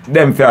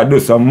 them fair do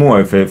some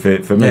more for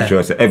make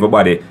sure so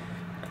everybody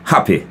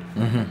happy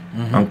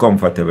and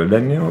comfortable.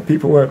 Then you know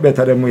people work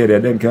better than we there.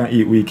 Them can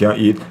eat, we can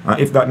eat. And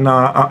if that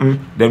not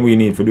happen, then we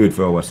need to do it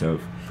for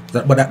ourselves.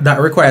 But that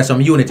requires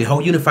some unity. How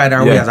unified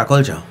are we as a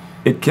culture?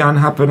 It can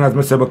happen, as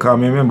I said, because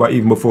I remember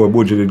even before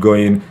budget did go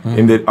in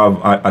the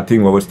a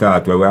thing where we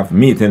start where we have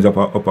meetings up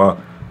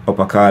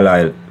a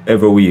Carlisle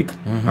every week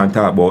and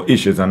talk about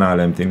issues and all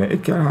them things.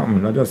 It can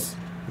happen. Not just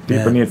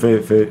people need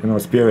for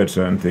spirit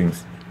certain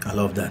things. I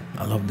love that.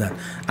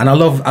 And I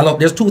love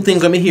there's two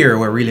things let me hear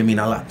what really mean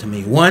a lot to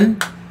me. One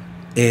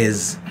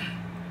is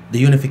the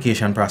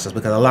unification process,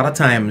 because a lot of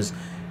times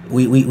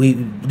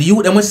the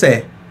youth them we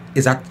say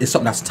is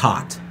something that's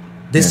taught.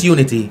 This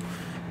unity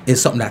is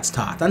something that's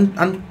taught,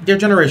 and they're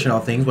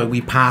generational things where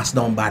we pass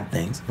down bad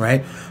things,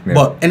 right?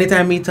 But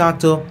anytime we talk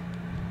to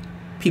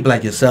people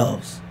like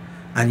yourselves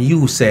and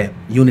you say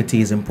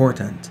unity is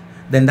important,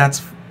 then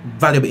that's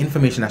valuable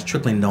information that's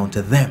trickling down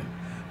to them.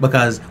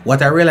 Because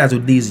what I realize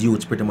with these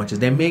youths pretty much is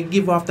they may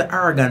give off the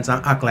arrogance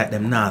and act like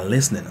them not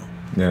listening,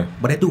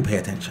 but they do pay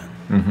attention.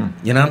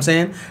 You know what I'm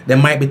saying? They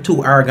might be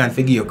too arrogant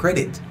to give you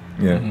credit,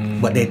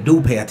 but they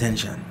do pay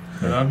attention.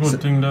 Yeah, I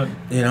good thing that,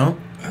 you know.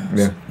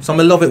 So I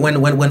love it when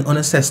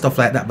Una says stuff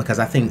like that, because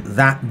I think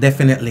that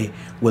definitely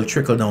will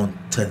trickle down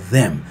to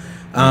them.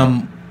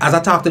 As I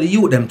talk to the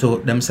youth,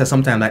 them say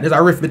sometimes like there's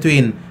a rift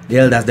between the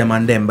elders them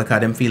and them, because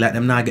them feel like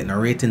them not getting no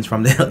ratings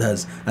from the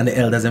elders, and the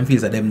elders them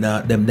feels like them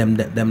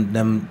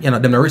you know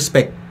them no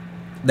respect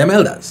them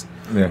elders.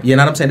 You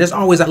know what I'm saying? There's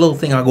always that little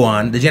thing I go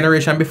on. The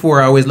generation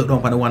before I always looked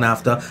up on the one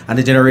after, and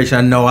the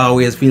generation now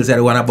always feels like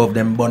the one above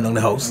them burn down the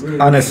house.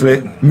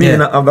 Honestly, me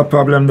not have the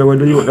problem there with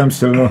the youth them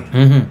still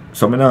know.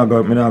 So me now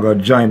go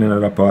join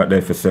another part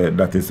there for say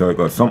that is how it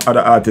goes. Some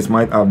other artists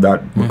might have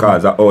that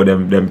because of how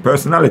them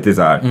personalities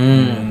are.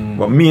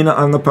 But me not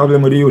have the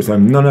problem with the youth.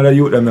 None of the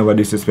youth them never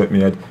disrespect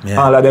me yet.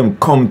 All of them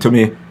come to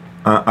me.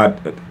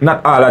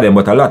 Not all of them,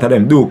 but a lot of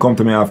them do come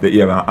to me after the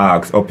year and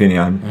ask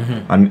opinion.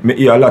 And me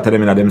hear a lot of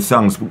them in them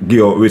songs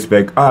give out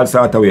respect, all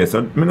sort of ways.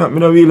 So me not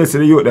really see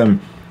the youth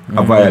them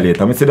a violate.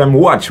 I see them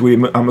watch,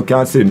 and I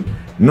can see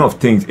enough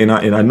things in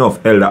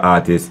enough elder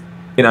artists,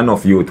 in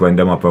enough youth when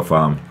them a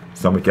perform.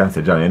 So me can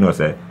say, John, you know,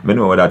 say, me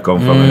know where that come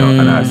from. You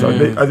know, and so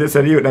as I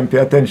said, you them pay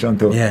attention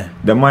to.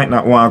 They might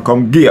not want to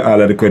come give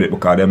all of the credit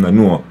because them don't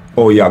know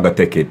how you are going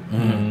to take it. You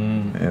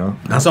know?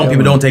 And some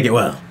people don't take it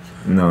well.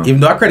 No. Even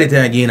though I credit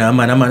it again,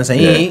 I'm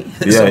saying,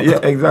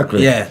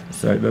 exactly.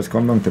 So let's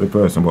come down to the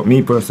person. But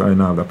me personally,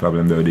 now have the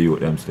problem with the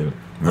youth them still.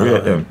 I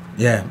rate them.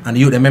 Yeah, and the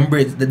youth them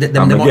embrace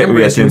them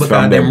embrace you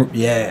because them.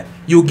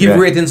 You give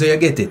ratings so you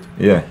get it.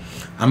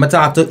 I'm gonna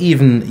talk to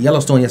even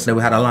Yellowstone yesterday.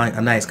 We had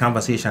a nice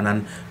conversation,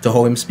 and to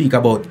how him speak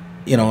about,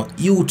 you know,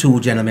 you two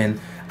gentlemen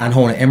and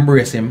how to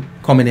embrace him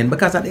coming in,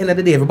 because at the end of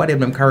the day, everybody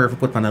have them career for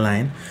put on the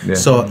line.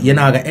 So you're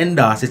not gonna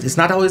endorse it. It's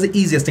not always the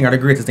easiest thing or the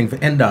greatest thing for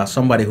endorse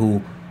somebody who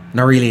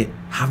not really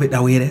have it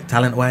that way there,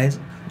 talent wise.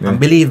 And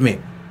believe me,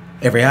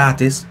 every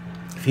artist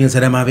feels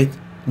that them have it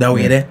that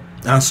way there,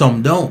 and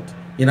some don't.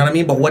 You know what I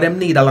mean? But what them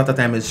need a lot of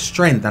time is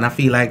strength. And I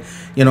feel like,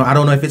 you know, I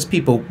don't know if it's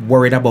people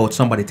worried about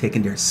somebody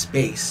taking their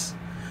space.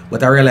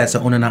 But I realize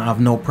that I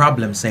have no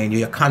problem saying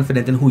you're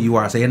confident in who you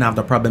are, so you don't have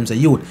the problems of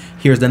you.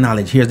 Here's the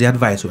knowledge, here's the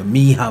advice what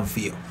me have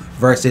for you.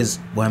 Versus,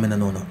 boy, I don't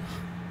know.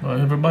 Well,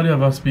 everybody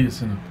have a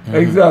space, you know.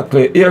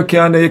 Exactly. You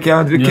can't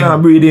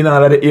breathe in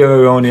all of the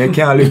air around you. You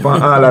can't live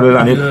on all of the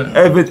land.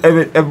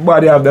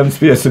 Everybody have them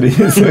space to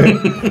this.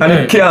 And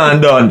it can't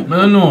done.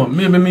 I don't know.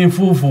 Maybe me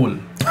fool.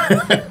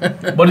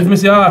 But if me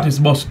see an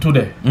artist bust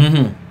today,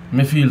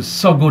 me feel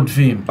so good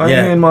for him.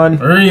 I mean, man.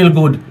 Real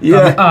good.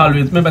 I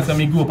always, remember when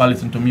me grew up and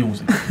listen to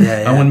music.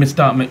 And when me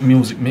start make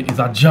music, it's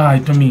a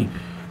joy to me.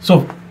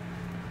 So,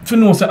 if you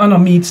know, say, I'm a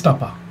meat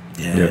stopper.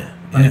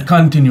 And it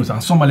continues,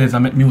 and somebody else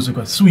make music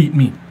that sweet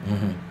me.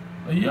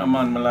 Yeah,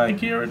 man, I like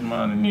hear it,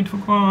 man. I need to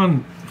go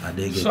on. I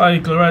dig it.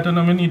 Cycle, right? And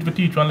I need to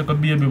teach one like a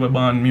baby with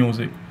band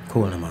music.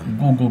 Cool, man.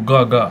 Google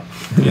Gaga.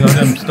 You know,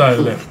 them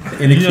style there.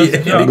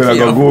 I'm gonna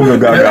go Google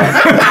Gaga.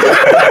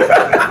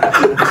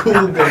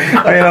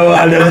 I don't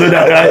want them to do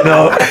that right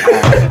now.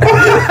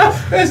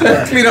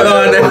 Clean up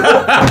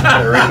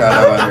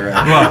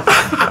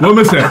What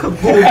me say?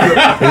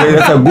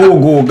 It's a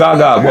Google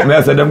Gaga, but me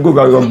I say them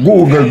Google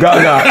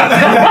Gaga.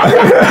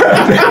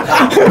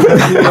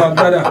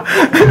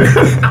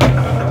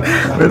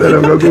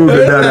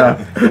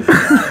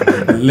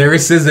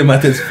 Lyricism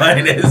at its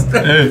finest.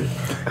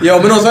 Yo,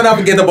 we don't have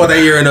to forget about that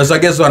year, you know, so I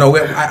guess what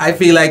I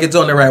feel like it's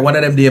only right. One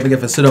of them days we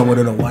get to sit down with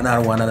them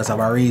one-on-one and just have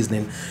a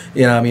reasoning.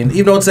 You know what I mean?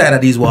 Even outside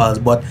of these walls,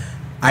 but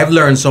I've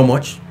learned so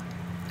much.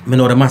 I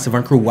know the Massive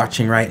and crew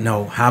watching right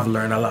now have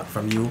learned a lot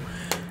from you.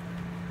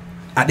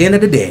 At the end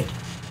of the day,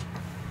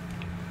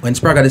 when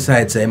Spragga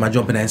decides, say, I'm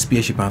jumping in a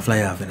spaceship and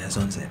fly off in the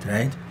sunset,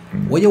 right?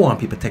 What do you want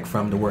people to take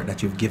from the work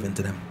that you've given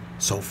to them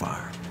so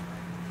far?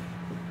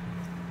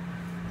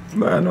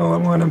 But I know I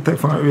want them take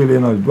from it really, you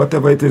know.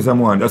 Whatever it is I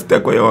want, just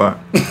take what you want.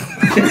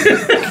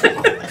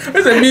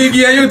 It's a big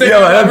year, you take Yeah,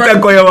 man, just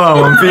take what you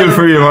want, man. Feel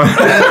free, man.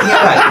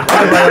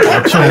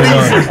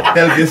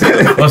 Help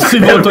yourself. But see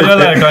what you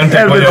like and take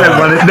Help what you yourself,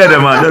 want. man. It's dead,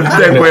 man. Just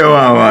take what you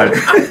want, man.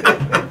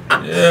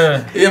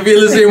 Yeah. You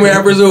feel the same way,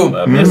 I presume?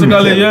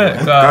 Basically,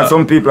 yeah. Cause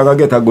some people are gonna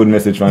get a good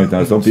message from it,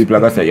 and some people are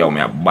gonna say, yo,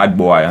 me a bad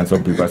boy, and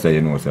some people are say,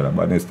 you know, say that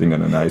badness thing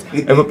and nice.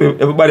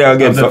 Everybody will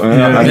get something,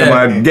 and they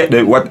might get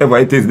the, whatever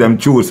it is them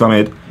choose from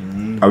it.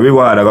 A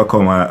reward will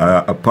come,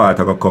 a part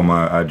will come,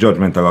 a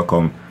judgment will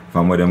come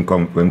from where them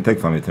come, when take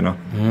from it, you know.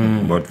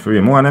 But for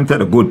more of them take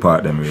the good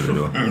part, them really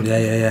do.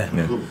 Yeah.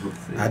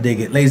 I dig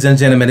it. Ladies and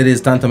gentlemen, it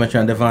is Tanto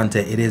and Devonte,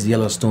 it is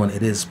Yellowstone,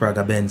 it is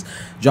Spragga Benz.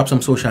 Drop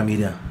some social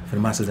media for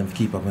the masses and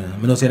keep up with it.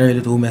 I don't say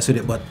really to mess with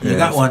it, but you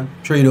got one.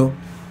 3 though.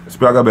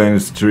 Spragga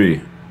Benz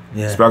 3.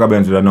 Yeah. Spragga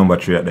Benz with a number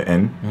 3 at the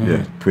end.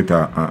 Yeah.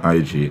 Twitter and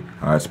IG.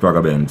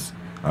 Spragga Benz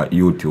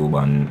YouTube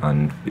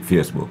and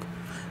Facebook.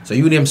 So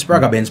you name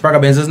Spragga Benz. Spragga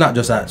Benz is not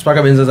just a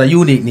Spragga Benz is a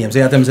unique name. So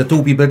you have to say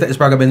 2 people take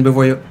Spragga Benz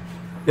before you.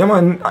 Yeah,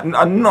 man,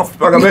 enough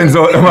Spragga Benz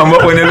out there, man,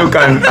 but when you look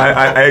and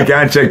I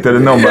can't check to the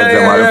numbers,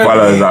 the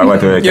followers or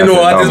whatever. You know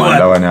what, this one.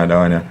 That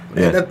one,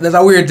 yeah. That's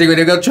a weird thing when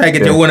you go try to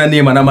get your own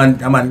name and a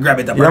man grab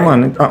it up. Yeah,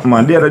 man,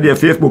 the other day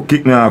Facebook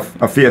kicked me off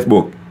a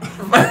Facebook.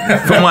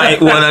 For my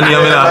own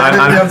name,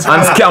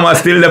 and scammers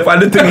still left on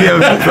the thing here.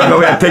 So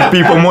we take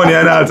people money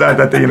and all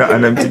sorts of things,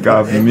 and them kick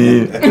off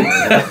me.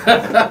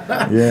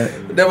 Yeah.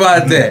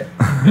 Devonte.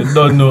 You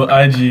don't know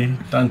IG,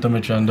 Tanto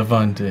and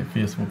Devonte.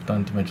 Facebook,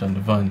 Tanto and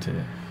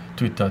Devonte.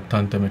 Twitter,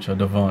 Tanto and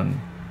Devon.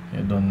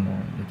 You don't know.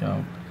 You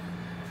can.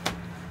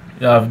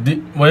 You have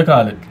what you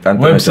call it?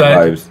 Tanto website.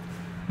 Vibes.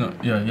 No,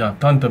 yeah,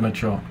 Tanto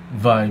Metro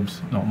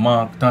Vibes. No,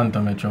 Mark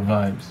Tanto Metro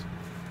Vibes.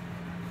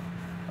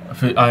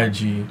 For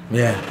IG.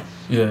 Yeah.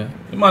 Yeah.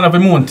 You man have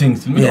more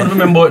things. You don't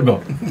remember it,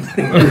 bro.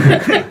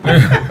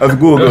 Let's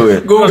Google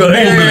it. Google.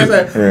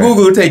 Yeah.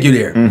 Google will take you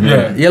there.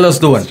 Yeah.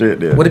 Yellowstone. Straight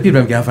there. What the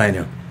people can find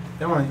you?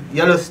 Yeah, man.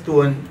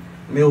 Yellowstone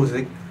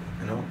Music,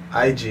 you know,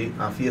 IG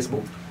and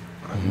Facebook,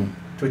 and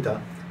Twitter,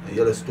 and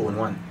Yellowstone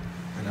 1.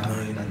 And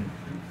I mean, and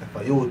for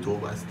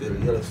YouTube, I still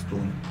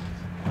Yellowstone.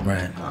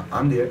 Right.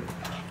 I'm there.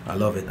 I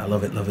love it.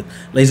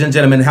 Ladies and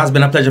gentlemen, it has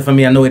been a pleasure for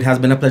me. I know it has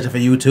been a pleasure for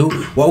you too.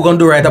 What we're going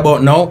to do right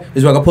about now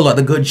is we're going to pull out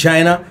the good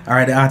china.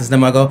 Alright, the artists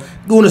them are go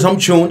into some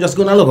tune. Just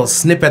going to look a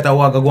snippet of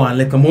what go on a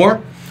little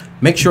more.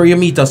 Make sure you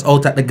meet us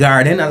out at the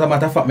garden. As a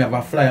matter of fact, me have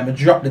a flyer. I'm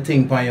drop the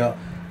thing by you.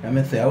 Let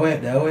me say,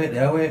 wait,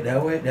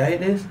 there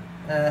it is.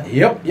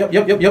 Yep.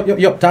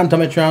 Tanto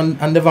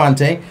and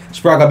Devonte,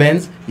 Spragga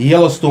Benz,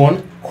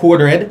 Yellowstone,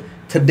 Code Red.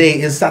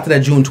 Today is Saturday,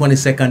 June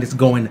 22nd. It's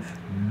going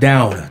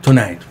down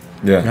tonight.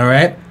 Yeah.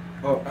 Alright?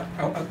 Oh,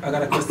 I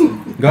got a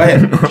question. Go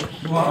ahead.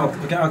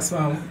 We can ask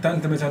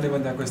Tanto and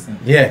Devon that question.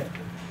 Yeah.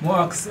 More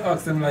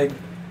ask them like,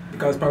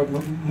 because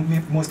probably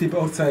most people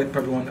outside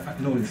probably want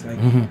to know this, like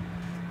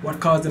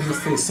what caused them to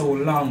stay so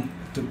long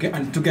to get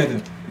and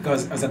together?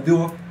 Because as a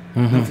duo,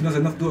 if there's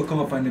enough duo come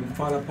up and they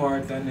fall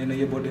apart and then you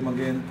hear about them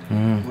again.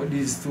 But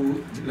these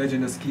two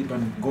legends keep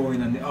on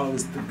going and they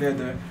always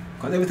together.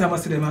 Because every time I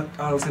see them, I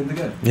always see them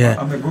together. Yeah.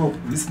 I'm a group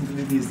listen to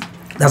these.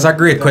 That's a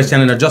great question,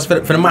 and just for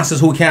the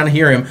masses who can't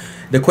hear him,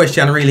 the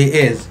question really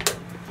is,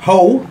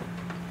 how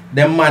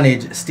they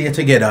manage stay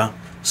together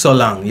so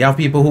long? You have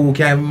people who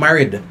can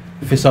married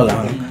for so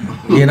long.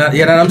 You know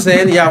what I'm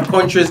saying? You have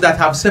countries that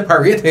have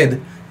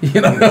separated.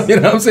 You know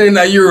what I'm saying?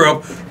 That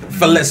Europe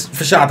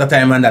for shorter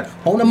time and that.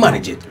 How they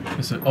manage it?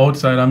 It's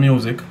outside of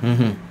music.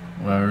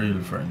 We're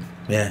real friends.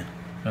 Yeah.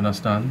 You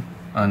understand?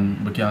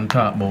 And we can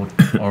talk about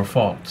our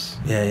faults.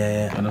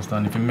 Yeah. You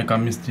understand? If you make a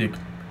mistake,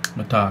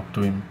 I talk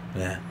to him.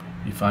 Yeah.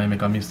 If I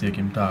make a mistake,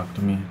 him talk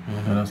to me.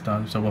 You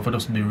understand? So we have to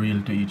just be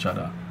real to each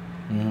other.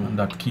 And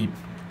that keep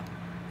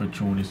we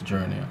through this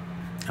journey.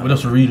 We're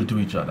just real to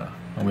each other.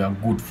 And we are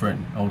good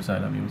friends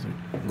outside of music.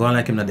 Going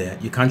like him not there.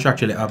 You're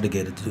contractually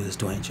obligated to do this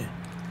too, ain't you?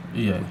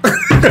 Yeah.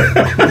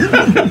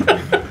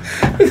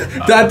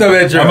 Tanto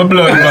Metro. I'm a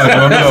blood man.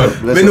 I'm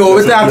a blood. Me know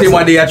we talk to him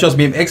one day. I trust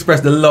me.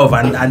 Express the love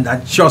and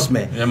trust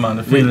me. Yeah, man.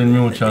 The feeling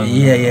mutual.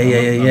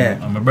 Yeah.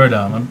 I'm a brother.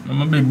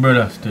 I'm a big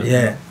brother still.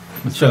 Yeah.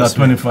 I'm still at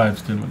 25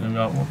 still. But them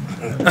got one.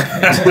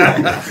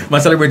 I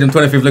celebrate him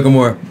 25th like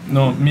more.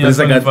 No, me at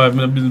 25. I'm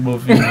a business boy.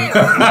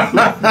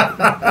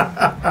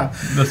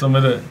 That's some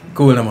of that.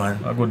 Cool, man.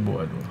 A good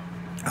boy though.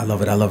 I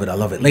love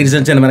it. Ladies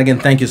and gentlemen, again,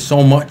 thank you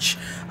so much.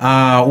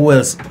 Who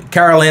else?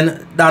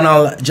 Carolyn,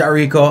 Donald,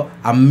 Jericho,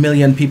 a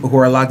million people who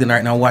are logged in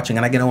right now watching.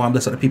 And again, I want to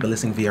bless other people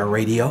listening via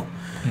radio.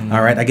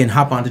 All right. Again,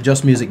 hop on to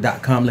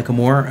justmusic.com, look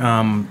more,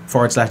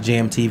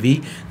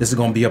 /JMTV. This is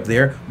going to be up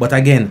there. But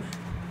again,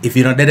 if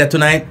you're not dead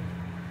tonight,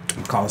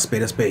 call a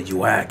spade, you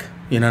whack.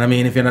 You know what I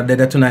mean? If you're not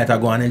dead tonight, I'll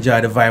go and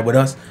enjoy the vibe with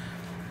us.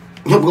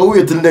 You have to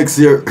wait till next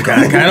year.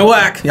 Kind of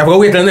whack. You have to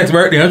wait till next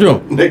birthday, don't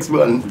you? Next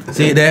one.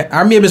 See there?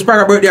 Or maybe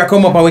Spragga birthday I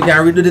come up and we can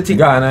redo the thing.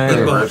 Ghana.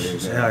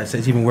 Yeah, it's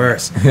even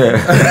worse.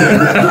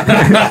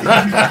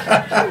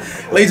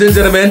 Ladies and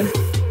gentlemen.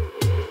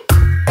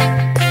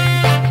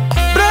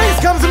 Bryce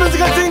comes to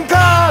musical thing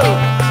called.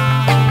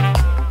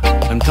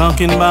 I'm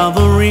talking about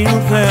the real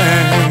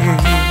thing.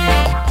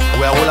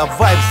 Where will have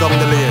vibes on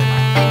the lane.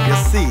 You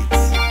see it.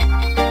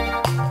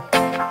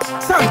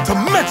 Tanto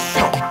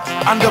Metro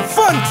and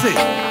Devonte.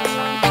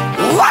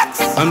 What?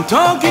 I'm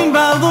talking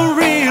about the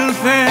real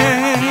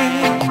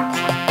thing.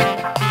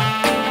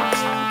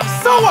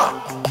 So what?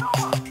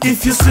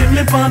 If you see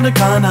me on the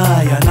corner,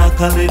 I knock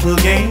a little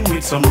game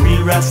with some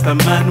real Rasta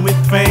man with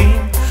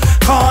fame.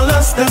 Call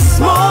us the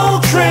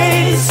smoke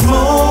train,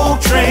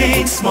 smoke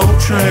train, smoke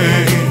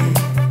train.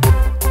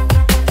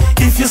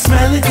 If you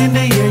smell it in the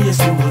air, yes,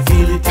 you will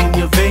feel it in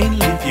your vein.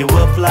 Lift you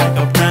up like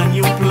a brand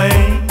new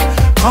plane.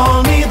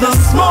 Call me the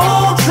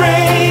smoke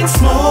train,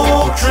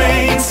 smoke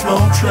train,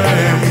 smoke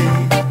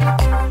train.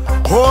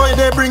 Boy,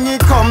 they bring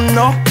it come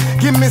now.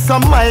 Give me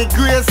some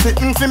migraine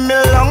sitting for me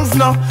lungs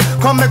now.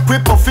 Come make we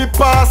puff it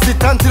pass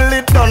it until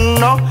it done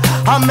now.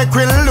 And make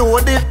we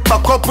load it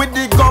back up with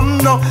the gum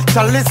now.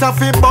 Chalice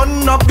off it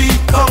bun now. Beat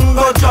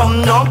Congo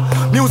drum now.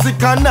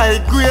 Music and high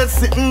grade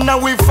sitting now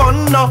we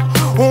fun now.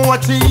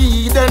 Watch the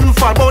Eden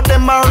fall but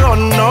them a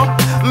run now.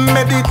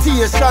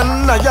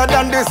 Meditation higher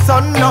than the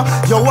sun now.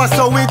 Yo, what's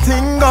how we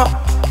think now?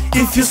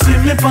 If you see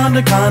me on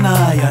the corner,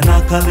 I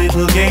knock a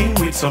little game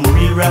with some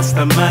real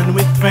Rasta man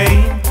with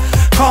fame.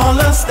 Call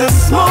us the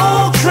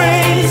smoke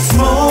train,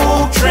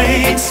 smoke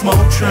train,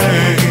 smoke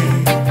train.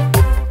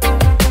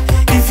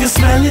 If you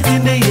smell it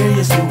in the air,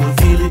 yes, you will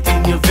feel it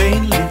in your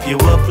vein. Lift you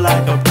up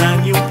like a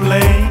brand new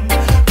plane.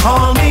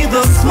 Call me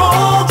the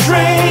smoke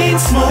train,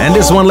 smoke. And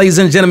this one, ladies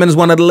and gentlemen, is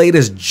one of the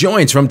latest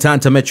joints from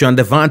Tanto Metro and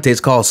Devonte. It's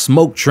called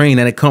Smoke Train,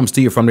 and it comes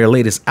to you from their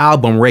latest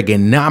album, Reggae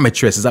and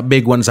Dancehall. It's a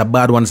big one, it's a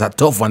bad one, it's a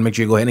tough one. Make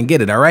sure you go ahead and get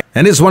it, all right?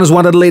 And this one is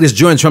one of the latest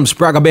joints from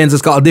Spragga Benz.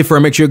 It's called Differ.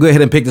 Make sure you go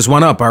ahead and pick this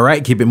one up, all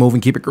right? Keep it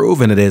moving, keep it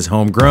grooving. It is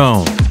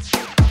Homegrown.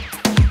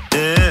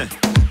 Yeah,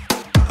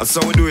 that's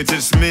how we do it.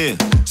 It's me,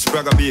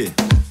 Spragga B,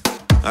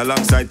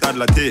 alongside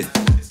Toddler T.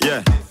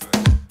 Yeah,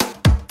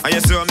 and you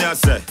see what me I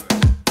say?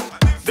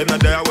 Them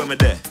not there when me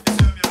there.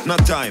 No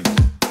time.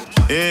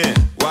 Eh,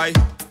 why?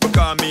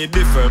 Because me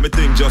differ, me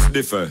think just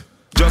differ.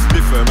 Just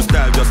differ, my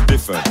style just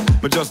differ.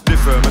 Me just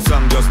differ, my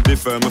song just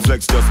differ. My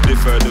flex just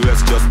differ, the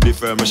rest just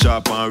differ. Me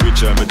sharp and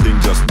richer, me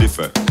think just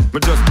differ. Me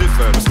just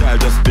differ, my style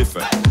just differ.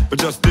 Me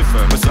just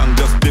differ, my song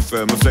just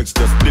differ. My flex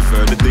just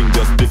differ, the thing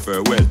just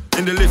differ. Well,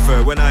 in the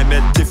liver, when I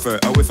met Tiffer,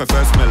 or if I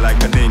first smell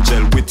like an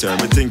angel with her,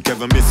 me think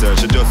ever miss her.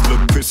 She just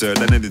look crisper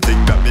than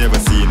anything that me ever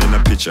seen in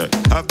a picture.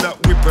 Have that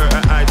whipper,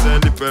 her eyes, her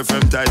lipper,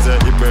 from ties, her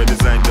hipper,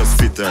 design just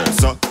fit her.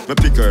 So, me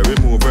pick her,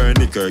 remove her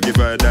knicker, give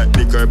her that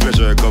dicker,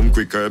 pleasure come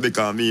quicker,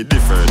 because me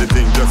differ, the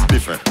thing just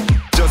differ.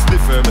 Just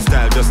differ, my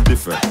style just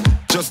differ.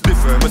 Just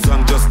differ, my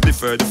song just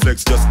differ. The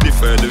flex just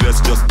differ, the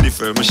rest just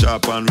differ. My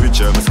sharp and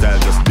richer, my style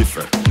just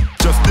differ.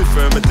 Just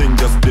differ, my thing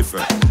just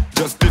differ.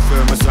 Just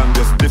differ, my song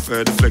just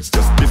differ. The flex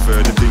just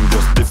differ, the thing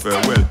just differ.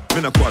 Well,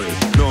 me no quarrel,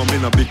 no me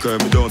no bicker.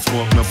 Me don't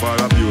smoke no for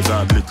abuse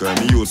hard liquor.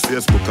 Me use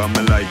Facebook and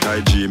me like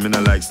IG. Me no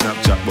like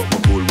Snapchat but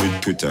me cool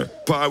with Twitter.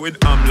 Par with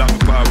Amla, me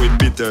par with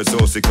bitter,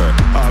 so sicker.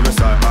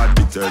 Always are hard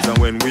bitters. And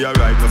when we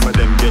arrive, none of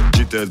them get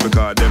jitters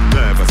because them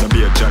nervous a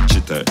be a chat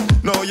chitter.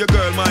 Now your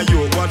girl, my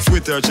you, what's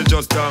with her? She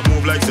just can't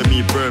move like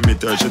me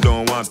permit her. She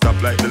don't want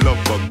stop like the love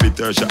bug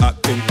bitter. She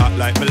acting hot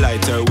like me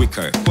lighter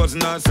wicker.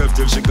 Wasn't herself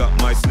till she got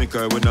my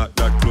snicker. We're not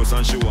that close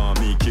and she want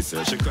me kiss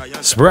her. She cry and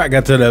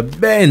Spragga to the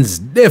Benz,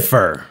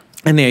 Differ.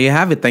 And there you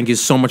have it. Thank you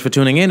so much for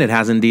tuning in. It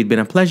has indeed been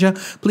a pleasure.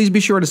 Please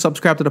be sure to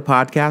subscribe to the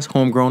podcast,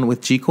 Homegrown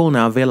with G. Cole,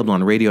 now available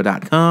on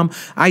radio.com,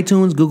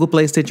 iTunes, Google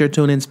Play, Stitcher,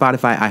 TuneIn,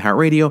 Spotify,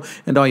 iHeartRadio,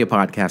 and all your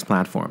podcast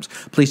platforms.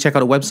 Please check out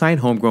the website,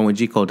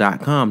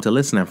 homegrownwithgcole.com, to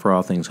listen and for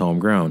all things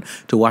homegrown.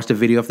 To watch the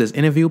video of this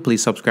interview,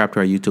 please subscribe to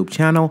our YouTube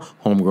channel,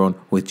 Homegrown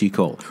with G.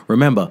 Cole.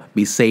 Remember,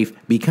 be safe,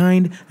 be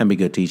kind, and be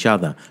good to each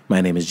other.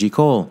 My name is G.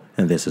 Cole,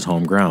 and this is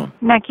Homegrown.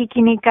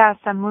 Nakikinika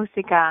sa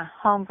música,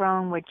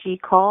 Homegrown with G.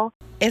 Cole.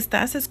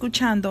 Estás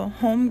escuchando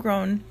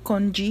Homegrown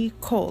con G.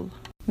 Cole.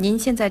 您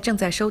现在正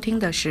在收听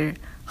的是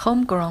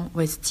Homegrown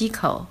with G.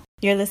 Cole.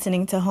 You're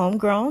listening to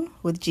Homegrown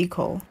with G.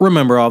 Cole.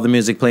 Remember, all the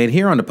music played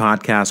here on the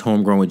podcast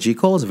Homegrown with G.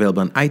 Cole is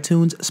available on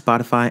iTunes,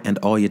 Spotify, and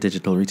all your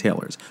digital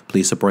retailers.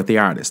 Please support the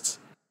artists.